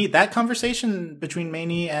 Like Maney, that conversation between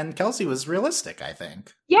Maney and Kelsey was realistic, I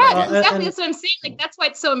think. Yeah, exactly. That's what I'm saying. Like that's why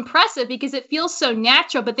it's so impressive because it feels so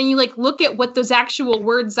natural. But then you like look at what those actual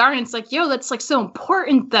words are, and it's like, yo, that's like so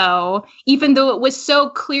important, though. Even though it was so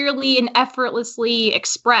clearly and effortlessly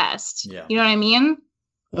expressed. Yeah. You know what I mean?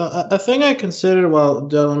 A thing I considered while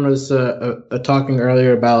Dylan was talking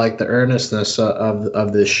earlier about like the earnestness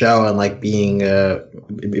of this show and like being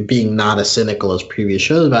not as cynical as previous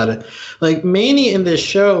shows about it. Like Maney in this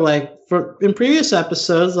show, like in previous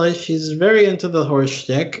episodes, like she's very into the horse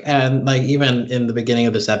shtick, and like even in the beginning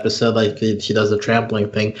of this episode, like she does the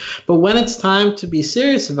trampling thing. But when it's time to be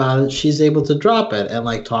serious about it, she's able to drop it and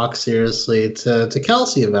like talk seriously to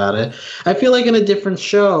Kelsey about it. I feel like in a different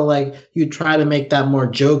show, like you try to make that more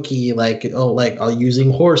jokey, like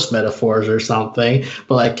using horse metaphors or something,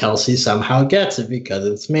 but like Kelsey somehow gets it because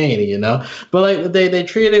it's Maney, you know. But like they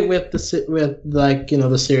treat it with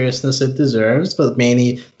the seriousness it deserves. But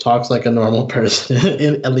Maney talks like a normal person,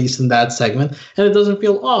 at least in that segment, and it doesn't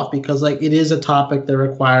feel off because like it is a topic that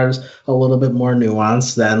requires a little bit more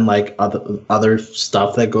nuance than like other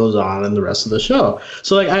stuff that goes on in the rest of the show.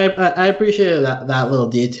 So like I appreciated that little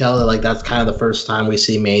detail that like that's kind of the first time we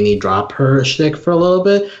see Maney drop her shtick for a little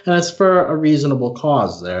bit, and it's for a reasonable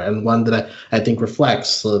cause there, and one that I think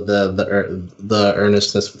reflects the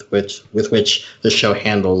earnestness with which the show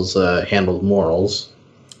handles morals.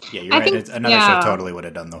 Yeah, you're right. Another show totally would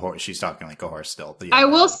have done the horse. She's talking like a horse still. Yeah. I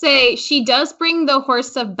will say she does bring the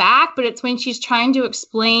horse stuff back, but it's when she's trying to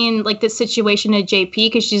explain like the situation to JP,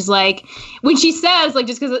 because she's like, when she says like,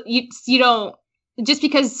 just because you don't, just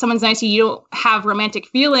because someone's nice to you, you don't have romantic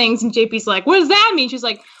feelings, and JP's like, what does that mean? She's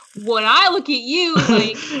like, when I look at you,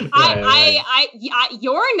 like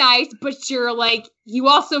you're nice, but you're like, you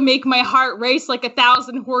also make my heart race like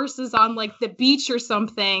 1,000 horses on like the beach or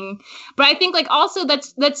something. But I think like also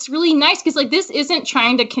that's really nice because like this isn't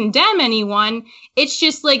trying to condemn anyone. It's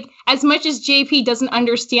just like as much as JP doesn't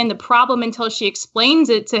understand the problem until she explains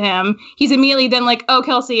it to him, he's immediately then like, oh,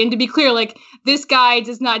 Kelsey, and to be clear, like this guy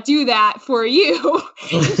does not do that for you.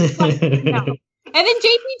 Like, no. And then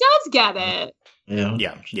JP does get it. Yeah.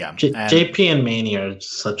 JP and Maney are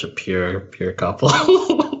such a pure couple.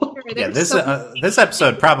 Yeah, this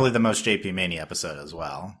episode probably the most JP Maney episode as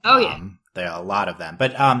well. Oh yeah. There are a lot of them,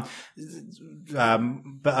 but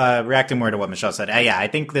reacting more to what Michelle said, I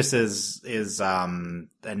think this is and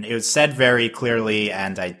it was said very clearly,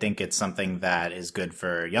 and I think it's something that is good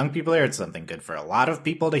for young people here. It's something good for a lot of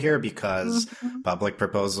people to hear because public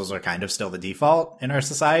proposals are kind of still the default in our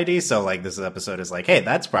society. So like this episode is like, hey,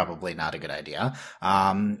 that's probably not a good idea.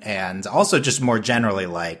 And also just more generally,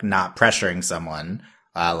 like not pressuring someone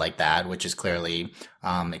like that, which is clearly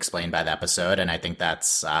explained by the episode, and I think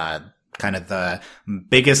that's kind of the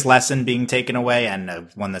biggest lesson being taken away,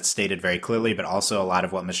 and one that's stated very clearly, but also a lot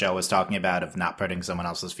of what Michelle was talking about of not putting someone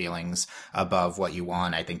else's feelings above what you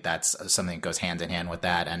want. I think that's something that goes hand in hand with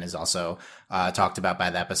that, and is also talked about by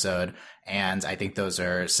the episode. And I think those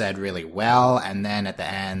are said really well. And then at the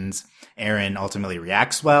end, Aaron ultimately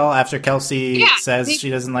reacts well after Kelsey says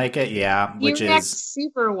she doesn't like it. Yeah, which is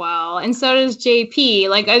super well. And so does JP.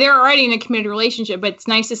 Like, they're already in a committed relationship, but it's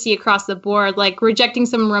nice to see across the board, like rejecting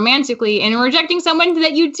someone romantically and rejecting someone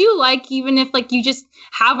that you do like, even if like you just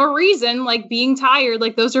have a reason, like being tired.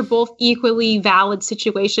 Like, those are both equally valid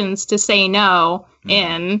situations to say no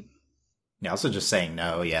in. Yeah, also just saying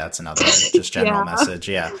no. Yeah, that's another just general message.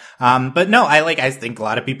 Yeah. But no, I think a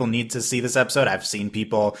lot of people need to see this episode. I've seen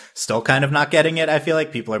people still kind of not getting it. I feel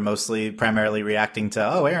like people are primarily reacting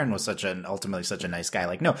to, oh, Aaron was ultimately such a nice guy.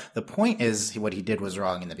 Like, no, the point is what he did was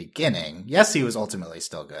wrong in the beginning. Yes, he was ultimately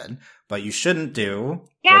still good, but you shouldn't do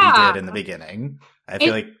what he did in the beginning. I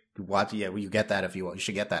feel like you get that you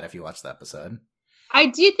should get that if you watch the episode. I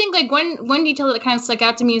do think like one detail that kind of stuck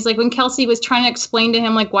out to me is like when Kelsey was trying to explain to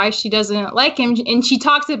him like why she doesn't like him, and she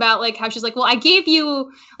talks about like how she's like, well, I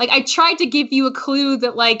tried to give you a clue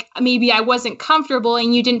that like maybe I wasn't comfortable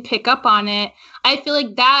and you didn't pick up on it. I feel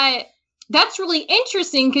like that's really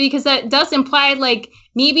interesting because that does imply like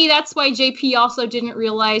maybe that's why JP also didn't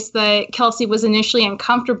realize that Kelsey was initially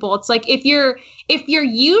uncomfortable. It's like if you're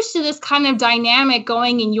used to this kind of dynamic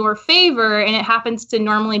going in your favor and it happens to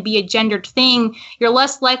normally be a gendered thing, you're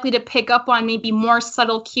less likely to pick up on maybe more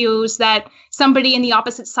subtle cues that somebody in the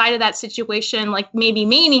opposite side of that situation, like maybe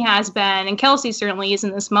Mamie has been, and Kelsey certainly is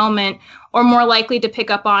in this moment, or more likely to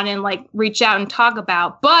pick up on and like reach out and talk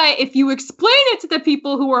about. But if you explain it to the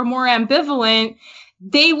people who are more ambivalent,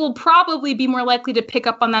 they will probably be more likely to pick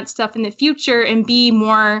up on that stuff in the future and be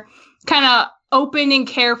more kind of open and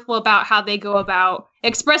careful about how they go about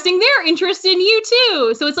expressing their interest in you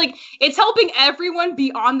too. So it's like, it's helping everyone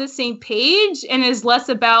be on the same page and is less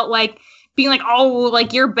about like being like, oh,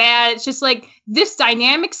 like you're bad. It's just like, this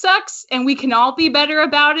dynamic sucks and we can all be better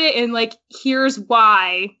about it. And like, here's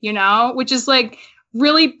why, which is like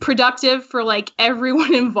really productive for like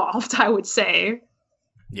everyone involved, I would say.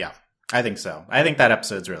 Yeah. I think so. I think that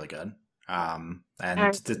episode's really good.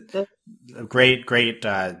 Great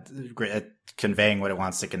at conveying what it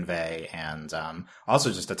wants to convey, and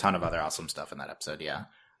also just a ton of other awesome stuff in that episode. Yeah,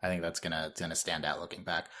 I think that's gonna stand out looking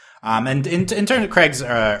back. And in terms of Craig's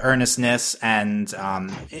earnestness and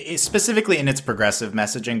specifically in its progressive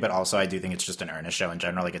messaging, but also I do think it's just an earnest show in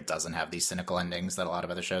general. Like, it doesn't have these cynical endings that a lot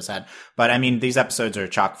of other shows had. But I mean, these episodes are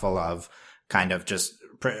chock full of kind of just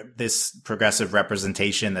this progressive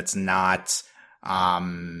representation that's not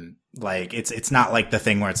like it's not like the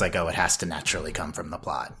thing where it's like, oh, it has to naturally come from the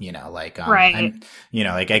plot, like right. And,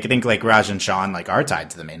 like I think like Raj and Sean like are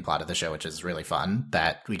tied to the main plot of the show, which is really fun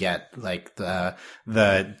that we get like the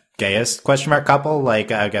gayest couple,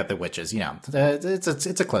 like I got the witches,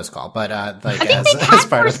 it's a close call, but like as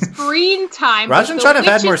part of screen time, Raj and Sean have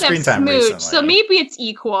had more screen time recently, so maybe it's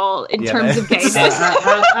equal in terms of gayness.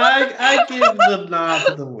 I give the nod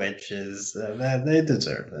to the witches. They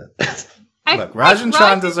deserve it. Look, Raj and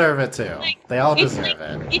Sean deserve it too. They all deserve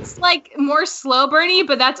it. It's like more slow burny,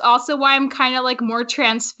 but that's also why I'm kind of like more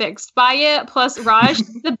transfixed by it. Plus, Raj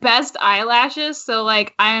the best eyelashes, so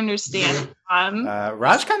like I understand.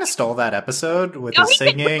 Raj kind of stole that episode with his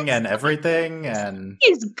singing and everything, and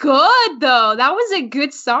he's good though. That was a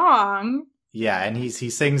good song. Yeah, and he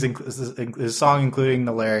sings his song, including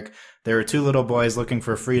the lyric, "There are two little boys looking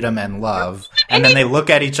for freedom and love," and then they look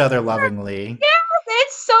at each other lovingly. Yeah.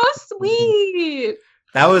 It's so sweet.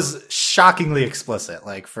 That was shockingly explicit,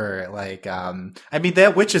 like for like I mean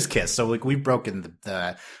that witch's kiss. So like we've broken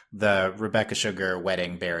the Rebecca Sugar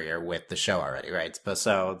wedding barrier with the show already, right? But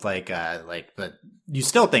so but you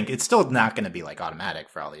still think it's still not going to be like automatic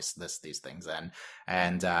for all these things then,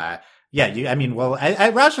 and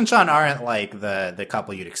Raj and Sean aren't like the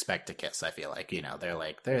couple you'd expect to kiss. I feel like they're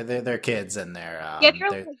like they're kids and they're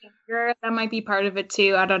younger, that might be part of it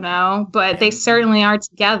too. I don't know, but they certainly are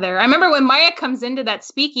together. I remember when Maya comes into that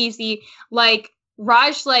speakeasy, like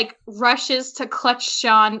Raj like rushes to clutch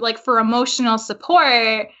Sean like for emotional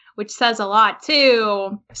support, which says a lot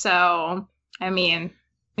too. So I mean.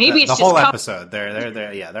 Maybe it's the whole episode.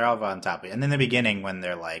 They're all on top of it. And in the beginning, when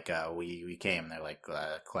they're like, "We came," they're like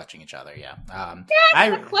clutching each other. Yeah,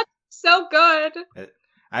 so good.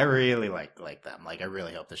 I really like them. Like, I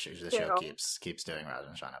really hope the show keeps doing Raj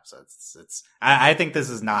and Sean episodes. I think this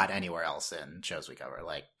is not anywhere else in shows we cover.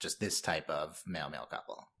 Like, just this type of male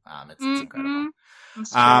couple. It's incredible.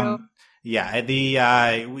 That's true.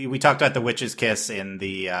 Yeah. We talked about the witch's kiss in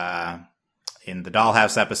the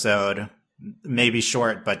Dollhouse episode. Maybe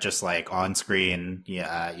short, but just like on screen.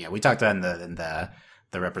 Yeah. We talked about in the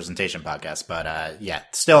representation podcast, but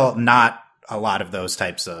still not a lot of those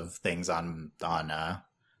types of things on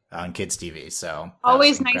on kids TV. So that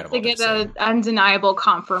always was nice to get see. a undeniable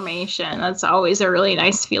confirmation. That's always a really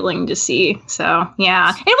nice feeling to see. So yeah,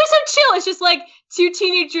 it was so chill. It's just like two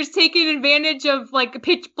teenagers taking advantage of like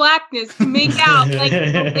pitch blackness to make out. Like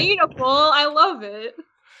relatable. I love it.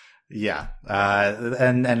 Yeah,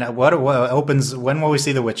 and what opens, when will we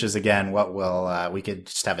see the witches again? What will we could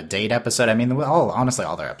just have a date episode? I mean, honestly,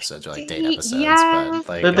 all their episodes are like date episodes, yeah. but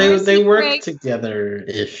like but they work together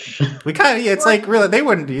ish. We kind of it's like really they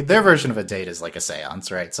wouldn't, their version of a date is like a seance,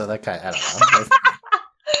 right? So that kind of, I don't know.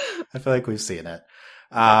 I feel like we've seen it.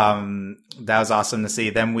 That was awesome to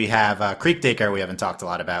see. Then we have Creek Daycare. We haven't talked a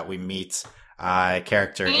lot about. We meet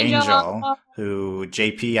character Angel, who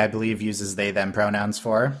JP I believe uses they them pronouns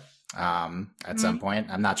for. At some point.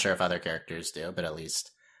 I'm not sure if other characters do, but at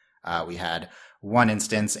least we had one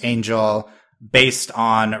instance. Angel, based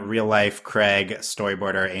on real life Craig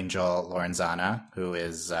storyboarder Angel Lorenzana, who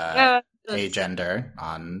is agender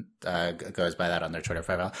on goes by that on their Twitter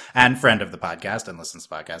profile, and friend of the podcast and listens to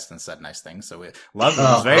the podcast and said nice things. So we love him.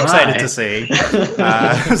 I was very excited to see.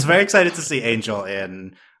 I was very excited to see Angel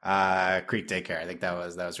in Creek Daycare. I think that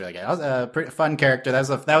was really good. That was a pretty fun character.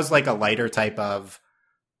 That was like a lighter type of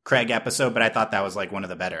Craig episode, but I thought that was like one of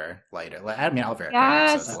the better lighter. I mean, all very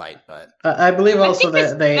episodes light, but I believe also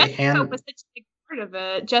that they was such a big part of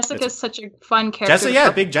it. Jessica's such a fun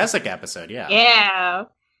character. Big Jessica episode, yeah. Yeah.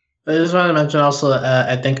 I just want to mention also,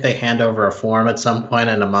 I think they hand over a form at some point,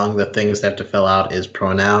 and among the things they have to fill out is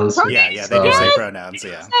pronouns. Yeah, they do say pronouns.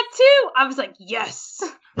 Yeah, that too. I was like, yes.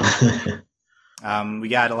 We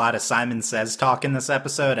got a lot of Simon Says talk in this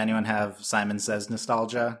episode. Anyone have Simon Says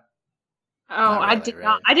nostalgia? Oh, really,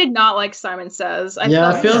 I did not like Simon Says.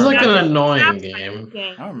 It feels like an annoying game.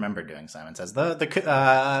 I don't remember doing Simon Says. What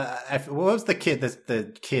was the kid?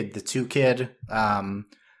 The two kid.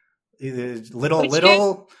 Little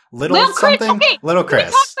something. Chris, okay. Little Chris. Can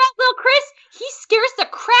we talk about Little Chris? He scares the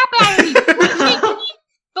crap out of me.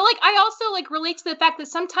 But like, I also like relate to the fact that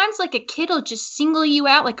sometimes like a kid will just single you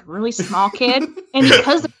out, like a really small kid, and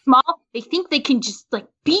because they're small, they think they can just like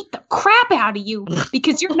beat the crap out of you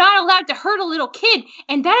because you're not allowed to hurt a little kid,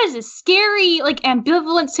 and that is a scary, like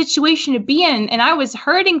ambivalent situation to be in. And I was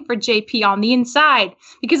hurting for JP on the inside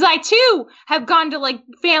because I too have gone to like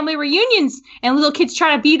family reunions and little kids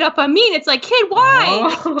try to beat up on me, and it's like, kid,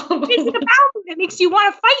 why? What is it about me that makes you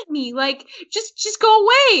want to fight me? Like, just go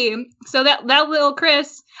away. So that little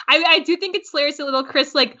Chris. I do think it's hilarious that little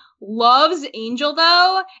Chris like loves Angel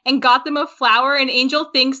though and got them a flower, and Angel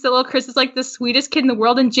thinks that little Chris is like the sweetest kid in the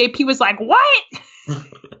world, and JP was like, what?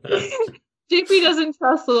 JP doesn't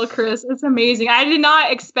trust little Chris. It's amazing. I did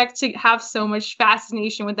not expect to have so much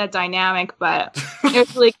fascination with that dynamic, but it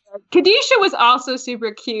was really good. Kadisha was also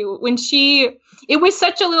super cute when it was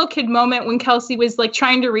such a little kid moment when Kelsey was like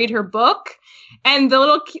trying to read her book. And the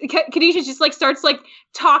little Kadisha just like starts like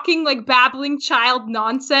talking like babbling child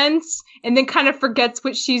nonsense, and then kind of forgets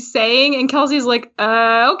what she's saying. And Kelsey's like,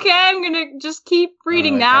 "Okay, I'm gonna just keep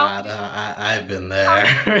reading now." God, I've been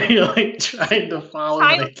there. You're like trying to follow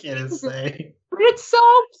what a kid is saying. But it's so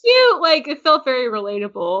cute. Like it felt very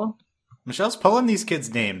relatable. Michelle's pulling these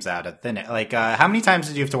kids' names out of thin air. Like, how many times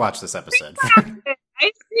did you have to watch this episode? I didn't have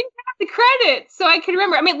the credit, so I could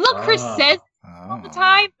remember. I mean, look, Chris says all the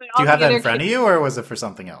time. But do you have that in front of you, or was it for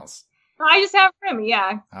something else? I just have for him,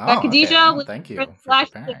 yeah. Khadijah, okay. Well, thank you Sick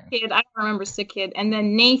Kid. I don't remember Sick Kid, and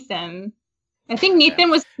then Nathan. I think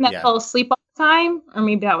Nathan was in that fell asleep all the time, or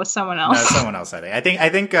maybe that was someone else. No, someone else. I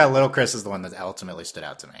think Little Chris is the one that ultimately stood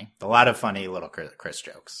out to me. A lot of funny Little Chris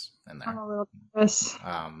jokes in there. Oh, Little Chris.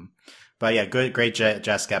 But yeah, great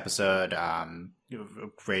Jessica episode.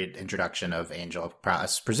 Great introduction of Angel,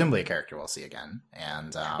 presumably a character we'll see again.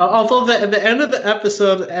 And although the end of the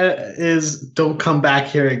episode is "Don't come back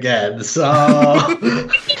here again," so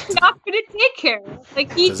he's not going to take care.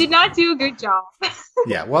 Like he did not do a good job.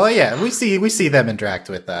 Yeah, well, yeah, we see them interact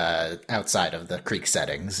with outside of the Creek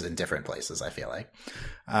settings in different places. I feel like,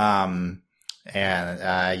 so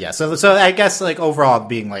I guess like overall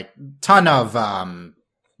being like ton of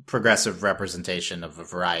progressive representation of a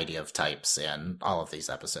variety of types in all of these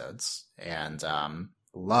episodes, and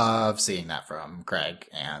love seeing that from Craig,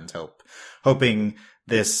 and hoping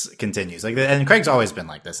this continues. Like, and Craig's always been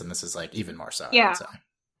like this, and this is like even more so. Yeah.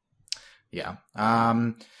 Yeah. I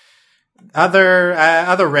mean,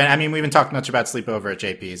 we haven't talked much about Sleepover at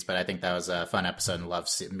JP's, but I think that was a fun episode, and love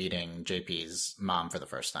meeting JP's mom for the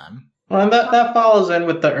first time. Well, and that follows in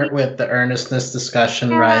with the earnestness discussion,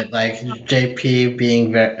 right? Like JP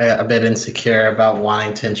being a bit insecure about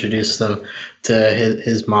wanting to introduce them to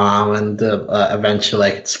his mom, and eventually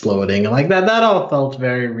like exploding, and like that all felt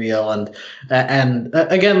very real. And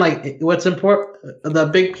again, like what's important, the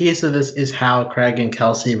big piece of this is how Craig and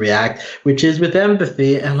Kelsey react, which is with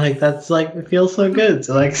empathy, and like that's like it feels so good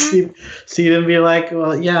to like see them be like,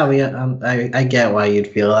 well, yeah, I get why you'd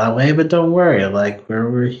feel that way, but don't worry, like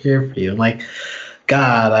we're here for you. Like,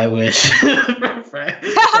 God, I wish we're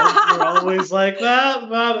always like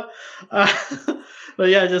that, but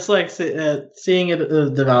yeah, just like seeing it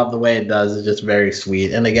develop the way it does is just very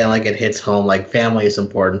sweet. And again, like it hits home, like family is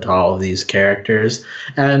important to all of these characters,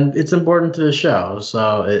 and it's important to the show.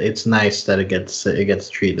 So it's nice that it gets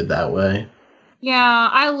treated that way. Yeah,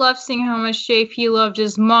 I love seeing how much JP loved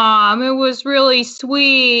his mom. It was really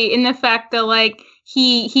sweet in the fact that like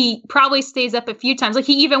he probably stays up a few times. Like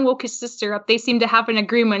he even woke his sister up. They seem to have an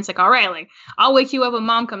agreement. It's like, all right, like I'll wake you up when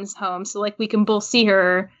mom comes home, so like we can both see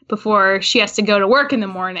her before she has to go to work in the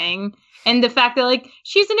morning. And the fact that like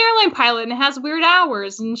she's an airline pilot and has weird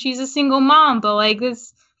hours, and she's a single mom, but like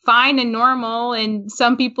it's fine and normal. And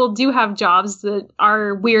some people do have jobs that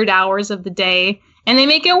are weird hours of the day, and they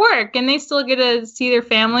make it work, and they still get to see their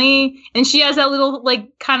family. And she has that little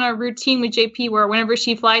like kind of routine with JP where whenever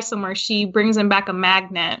she flies somewhere, she brings him back a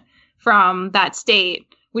magnet from that state,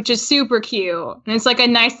 which is super cute. And it's like a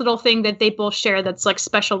nice little thing that they both share that's like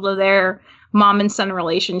special to their mom and son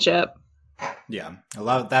relationship. Yeah,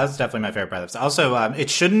 that was definitely my favorite part of this. Also,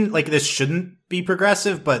 this shouldn't be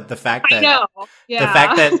progressive, but the fact that the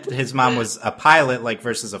fact that his mom was a pilot, like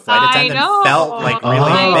versus a flight attendant, felt like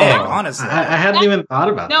really big. Honestly, I hadn't even thought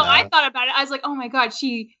about that. No, I thought about it. I was like, oh my god,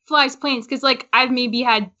 she flies planes, because like I've maybe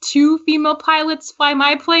had 2 female pilots fly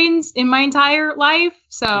my planes in my entire life.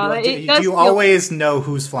 So do you always know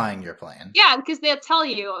who's flying your plane? Yeah, because they'll tell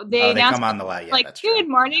you. They come on the line. Yeah, like, good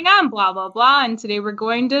morning, I'm blah blah blah, and today we're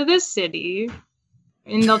going to this city.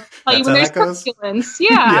 And they'll tell you when there's turbulence.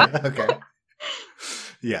 Yeah. Yeah. Okay.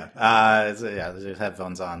 Yeah. There's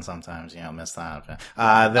headphones on sometimes, miss that.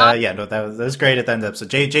 That was great at the end of the episode.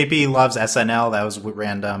 JP loves SNL. That was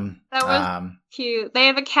random. That was cute. They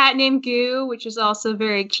have a cat named Goo, which is also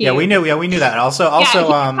very cute. Yeah, we knew that. Also,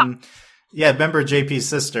 remember JP's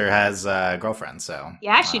sister has a girlfriend, so.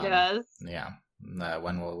 Yeah, she does. Yeah.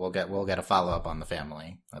 When we'll get a follow-up on the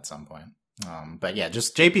family at some point. But yeah,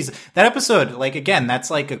 just JP's that episode, like again, that's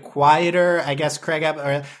like a quieter, I guess, Craig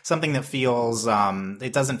or something that feels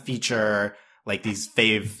it doesn't feature like these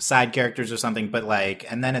fave side characters or something, but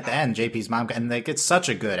like, and then at the end, JP's mom, and like it's such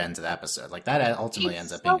a good end to the episode. Like that ultimately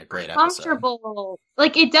ends up being a great episode.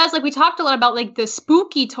 Like it does. Like we talked a lot about like the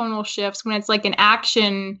spooky tonal shifts when it's like an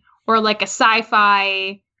action or like a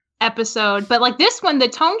sci-fi episode, but like this one, the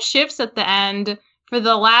tone shifts at the end. For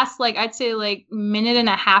the last, like, I'd say, like, minute and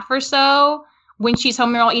a half or so, when she's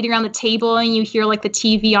home, they're all eating around the table, and you hear, like, the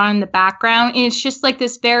TV on in the background. And it's just, like,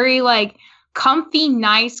 this very, like, comfy,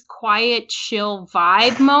 nice, quiet, chill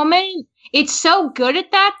vibe moment. It's so good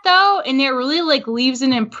at that, though, and it really, like, leaves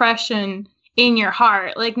an impression in your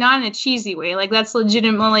heart. Like, not in a cheesy way. Like, that's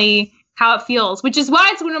legitimately how it feels, which is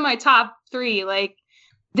why it's one of my top 3. Like,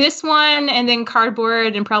 this one, and then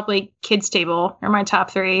Cardboard, and probably Kids Table are my top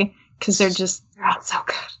 3. Because they're so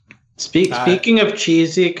good. Speaking of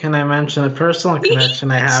cheesy, can I mention a personal connection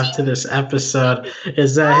I have to this episode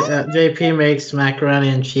is that JP makes macaroni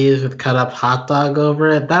and cheese with cut up hot dog over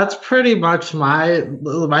it. That's pretty much my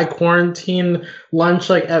quarantine lunch,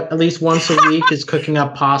 like at least once a week, is cooking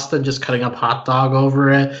up pasta and just cutting up hot dog over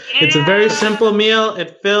it. Yeah. It's a very simple meal.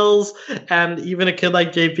 It fills, and even a kid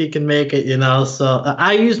like JP can make it, So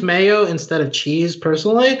I use mayo instead of cheese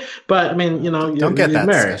personally, but I mean, don't get that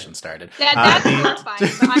discussion started. That's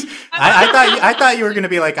fine. I thought you were going to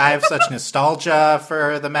be like, I have such nostalgia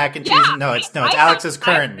for the mac and cheese. Yeah, no, it's Alex's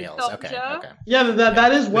current meals. Okay. Yeah,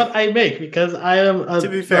 that is what I make because I am a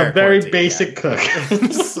very basic cook.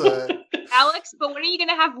 Alex, but when are you going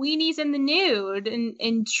to have weenies in the nude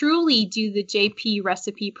and truly do the JP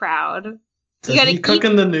recipe proud? Does he cook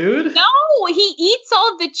in the nude? No, he eats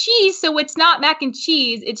all the cheese, so it's not mac and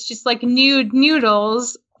cheese. It's just like nude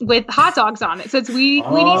noodles with hot dogs on it. So it's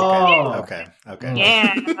weenies. Okay.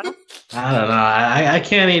 Yeah. I don't know. I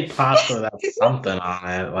can't eat pasta without something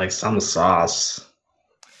on it, like some sauce.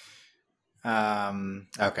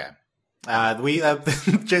 Okay. We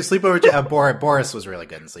sleepover. Boris was really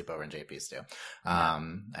good in Sleepover and JP's too.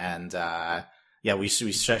 And Yeah, we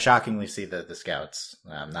shockingly see the scouts,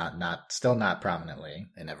 still not prominently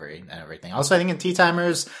in everything. Also, I think in Tea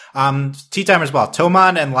Timers, well,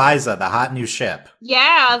 Toman and Liza, the hot new ship.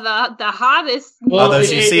 Yeah, the hottest. Well, although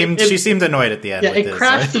she seemed annoyed at the end. Yeah, it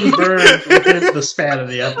crashed and burned within the span of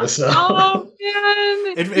the episode. Oh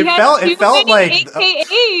man, it felt like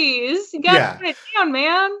AKAs. You gotta put it down,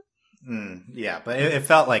 man. Yeah, but it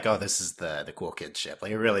felt like, oh, this is the cool kid ship.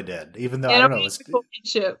 Like it really did. Even though I don't know, it's the cool kid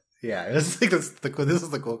ship. Yeah, it was like this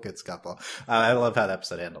is the cool kids couple. I love how the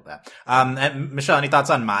episode handled that. And Michelle, any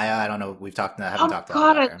thoughts on Maya? I don't know. Haven't talked a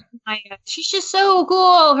lot about her. Maya, she's just so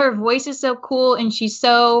cool. Her voice is so cool, and she's.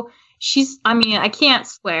 I mean, I can't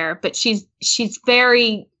swear, but she's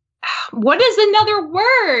very. What is another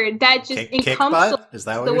word that just encompasses? Is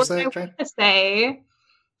that what you're saying? I want to say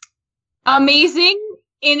amazing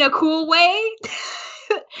in a cool way.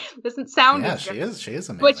 Doesn't sound. Yeah, she is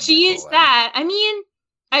amazing. But she is that. I mean.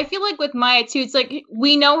 I feel like with Maya too, it's like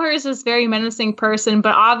we know her as this very menacing person,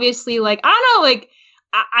 but obviously, like, I don't know, like,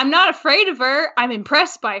 I'm not afraid of her. I'm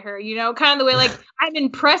impressed by her, you know, kind of the way, like, I'm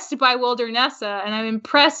impressed by Wildernessa and I'm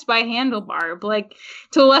impressed by Handlebar, like,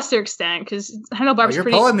 to a lesser extent, because Handlebar's you're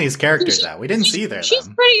pulling these characters out. We didn't see them. She's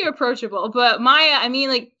pretty approachable, but Maya, I mean,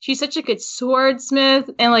 like, she's such a good swordsmith,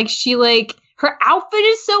 and, like, her outfit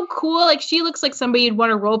is so cool. Like, she looks like somebody you'd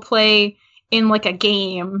want to role play in, like, a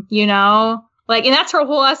game, you know? Like, and that's her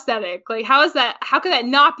whole aesthetic. Like, how could that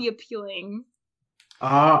not be appealing?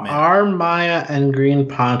 Are Maya and Green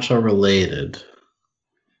Poncho related?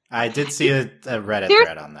 I did see a Reddit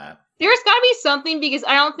thread on that. There's got to be something, because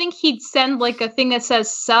I don't think he'd send like a thing that says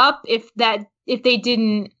sup if they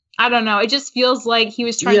didn't. I don't know. It just feels like he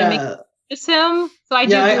was trying to make just him. So I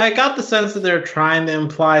got the sense that they're trying to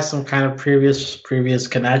imply some kind of previous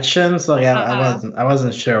connection. So yeah, I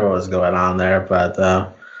wasn't sure what was going on there,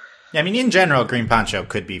 but. Yeah, I mean, in general, Green Poncho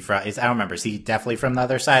could be from. I don't remember. Is he definitely from the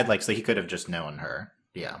other side? Like, so he could have just known her.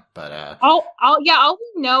 Yeah, but all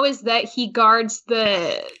we know is that he guards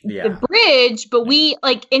the bridge, but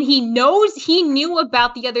and he knew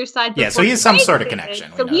about the other side. Yeah, so he has some sort of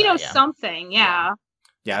connection. So he knows something. Yeah.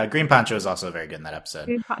 Yeah, Green Poncho is also very good in that episode.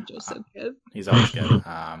 Green Poncho is so good. He's always good.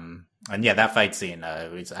 And yeah, that fight scene.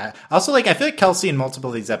 Also, like, I feel like Kelsey in multiple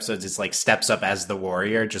of these episodes is like steps up as the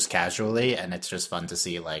warrior just casually, and it's just fun to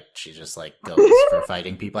see. Like, she just like goes for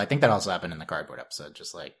fighting people. I think that also happened in the cardboard episode.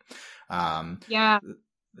 Just like, it's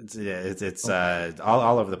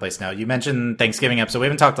all over the place now. You mentioned Thanksgiving episode. We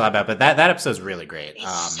haven't talked a lot about, but that episode's really great.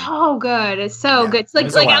 It's so good. It's so good. It's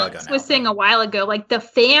like Alex was saying a while ago. Like, the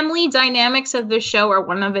family dynamics of the show are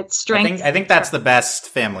one of its strengths. I think that's the best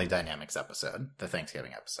family dynamics episode. The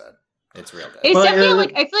Thanksgiving episode. It's real good. It's definitely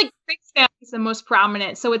like, I feel like Craig's family is the most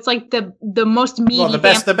prominent, so it's like the most meaty. Well,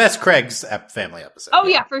 the best Craig's family episode. Oh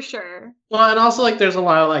yeah, for sure. Well, and also like there's a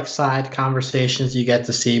lot of like side conversations you get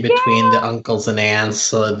to see between the uncles and aunts,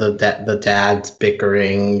 so the dads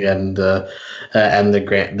bickering and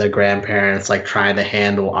the grandparents like trying to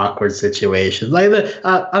handle awkward situations. Like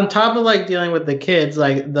on top of like dealing with the kids,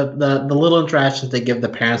 like the little interactions they give the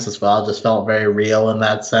parents as well just felt very real in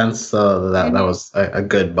that sense. So that was a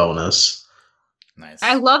good bonus. Nice.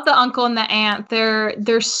 I love the uncle and the aunt.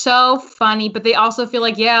 They're so funny, but they also feel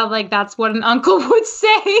like, yeah, like that's what an uncle would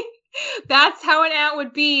say. That's how an aunt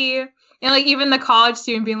would be. And like even the college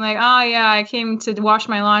student being like, oh yeah, I came to wash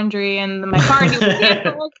my laundry and my party was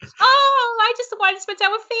canceled. Oh, I just wanted to spend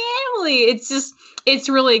time with family. It's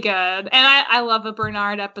really good. And I love a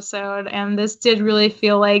Bernard episode, and this did really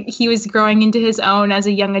feel like he was growing into his own as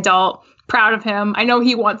a young adult. Proud of him. I know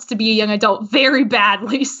he wants to be a young adult very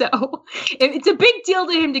badly, so it's a big deal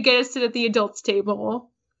to him to get us to the adults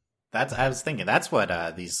table. I was thinking that's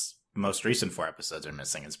what these most recent 4 episodes are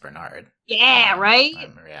missing is Bernard. Yeah, right?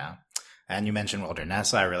 Yeah. And you mentioned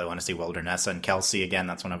Wildernessa. I really want to see Wildernessa and Kelsey again.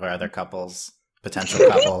 That's one of our other potential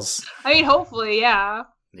couples. I mean, hopefully, yeah.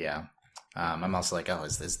 Yeah. I'm also like, oh,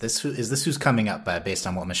 is this who's coming up based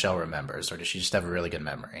on what Michelle remembers, or does she just have a really good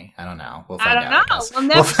memory? I don't know. We'll find out. I don't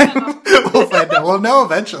know. We'll find out. We'll know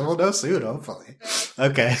eventually. We'll know soon, hopefully.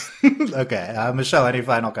 Okay. Okay. Michelle, any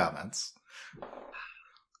final comments?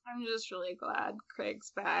 I'm just really glad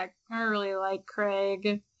Craig's back. I really like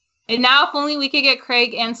Craig. And now, if only we could get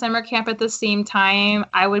Craig and summer camp at the same time,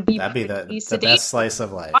 I would be. That'd be the best slice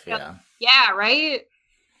of life. Yeah. Yeah. Right.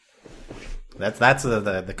 That's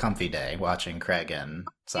the comfy day watching Craig and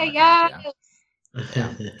summer camp.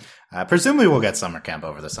 Yeah. Presumably we'll get summer camp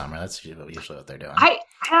over the summer. That's usually what they're doing. I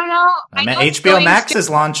don't know. I know HBO Max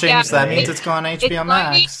is launching, so that means it's going on HBO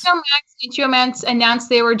Max. HBO Max announced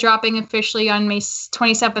they were dropping officially on May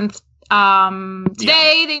 27th.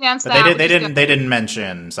 Today they announced but that. They didn't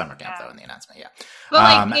mention summer camp though in the announcement. Yeah.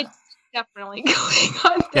 But definitely going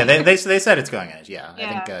on. Yeah, they said it's going on. Yeah, Yeah.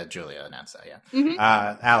 I think Julia announced that. Yeah. Mhm.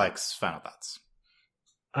 Alex, final thoughts.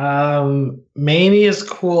 Maney is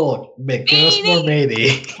cool. Give us more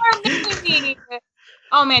Maney.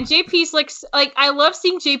 Oh man, JP's like I love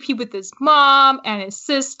seeing JP with his mom and his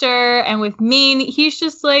sister, and with Min. He's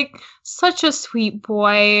just like such a sweet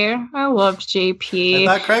boy. I love JP. I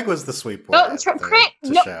thought Craig was the sweet boy. Craig.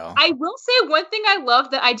 No, show. I will say one thing I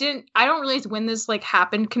love that I don't realize when this like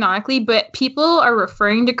happened canonically, but people are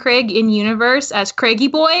referring to Craig in universe as Craigie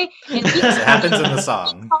boy, and it happens in the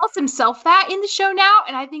song. He calls himself that in the show now,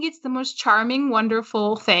 and I think it's the most charming,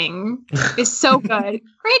 wonderful thing. It's so good,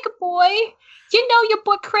 Craig boy. You know your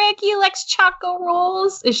boy Craigie likes choco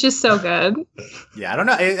rolls. It's just so good. Yeah, I don't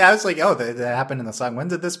know. I was like, oh, that happened in the song. When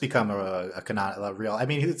did this become a real? I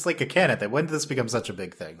mean, it's like a canon thing. When did this become such a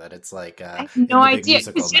big thing that it's like I have no idea.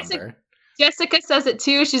 Jessica says it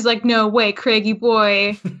too. She's like, no way, Craigie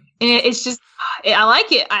boy. And it's just, I like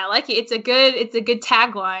it. It's a good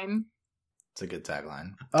tagline. It's a good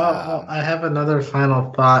tagline. Oh, I have another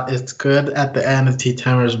final thought. It's good at the end of Tea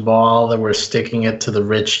Timer's Ball that we're sticking it to the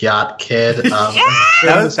rich yacht kid.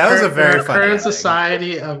 That was a very fun current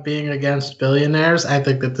society of being against billionaires. I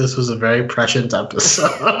think that this was a very prescient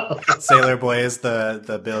episode. Sailor Boy is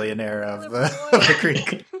the billionaire of the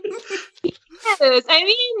creek. Yes, I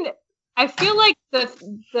mean, I feel like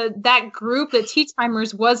that group, the Tea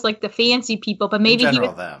Timers, was like the fancy people, but maybe he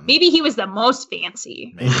was the most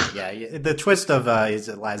fancy. Maybe, yeah. The twist of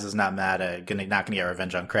Liza's not not gonna get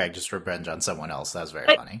revenge on Craig, just revenge on someone else. That was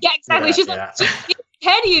very funny. Yeah, exactly. Yeah, she's like she's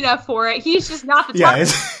petty enough for it. He's just not the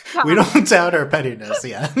top. We don't doubt her pettiness.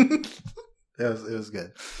 Yeah, it was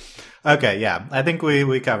good. Okay, yeah, I think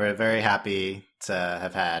we covered it. Very happy to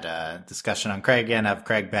have had a discussion on Craig and have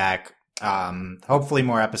Craig back. Hopefully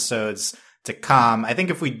more episodes to come. I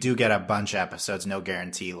think if we do get a bunch of episodes, no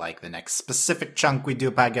guarantee like the next specific chunk we do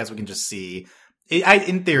a podcast, we can just see.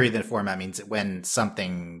 In theory, the format means when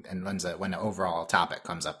something and when an overall topic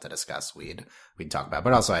comes up to discuss, we'd talk about.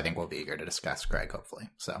 But also, I think we'll be eager to discuss Craig,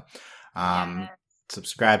 hopefully. So,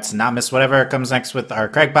 subscribe to not miss whatever comes next with our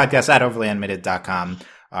Craig podcast at overlyanimated.com.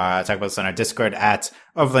 Talk about us on our Discord at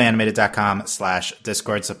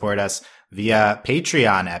overlyanimated.com/Discord. Support us via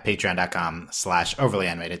Patreon at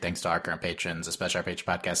patreon.com/overlyanimated. Thanks to our current patrons, especially our patron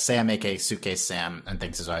podcast, Sam, aka Suitcase Sam, and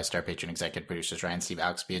thanks as always to our patron executive producers, Ryan, Steve,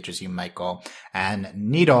 Alex, Beatrice, you, Michael, and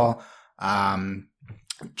Needle.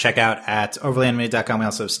 Check out at overlyanimated.com. We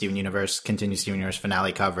also have Steven Universe, continue Steven Universe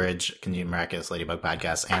finale coverage, continue Miraculous Ladybug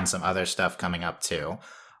podcast, and some other stuff coming up too.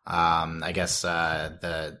 I guess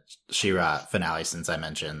the She-Ra finale, since I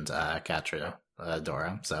mentioned Catra.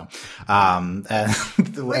 Dora. So, we're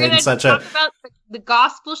gonna talk about the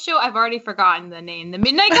gospel show. I've already forgotten the name. The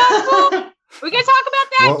Midnight Gospel. We're gonna talk about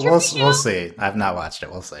that. We'll see. I've not watched it.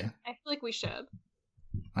 We'll see. I feel like we should.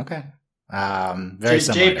 Okay. Very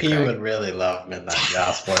similar. JP would really love Midnight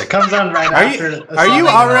Gospel. It comes on right after. Are you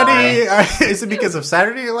already? Is it because of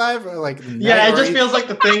Saturday Night Live or like? Yeah, it just feels like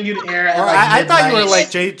the thing you'd air. At I thought you were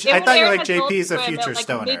like JP's a future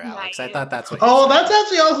stoner, Alex. I thought that's what. Oh, that's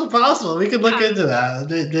actually also possible. We could look into that.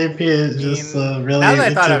 JP is just really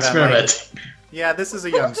into experiment. Yeah, this is a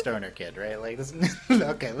young stoner kid, right? Like this.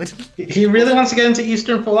 Okay. He really wants to get into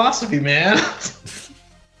Eastern philosophy, man.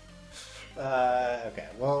 Okay.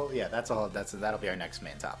 Well, yeah. That'll be our next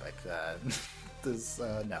main topic. Good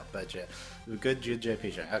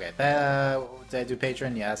JP show. Okay. Did I do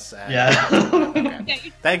Patreon? Yes. Yeah.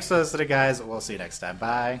 Okay. Thanks for listening, guys. We'll see you next time.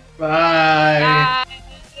 Bye. Bye.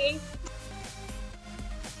 Bye.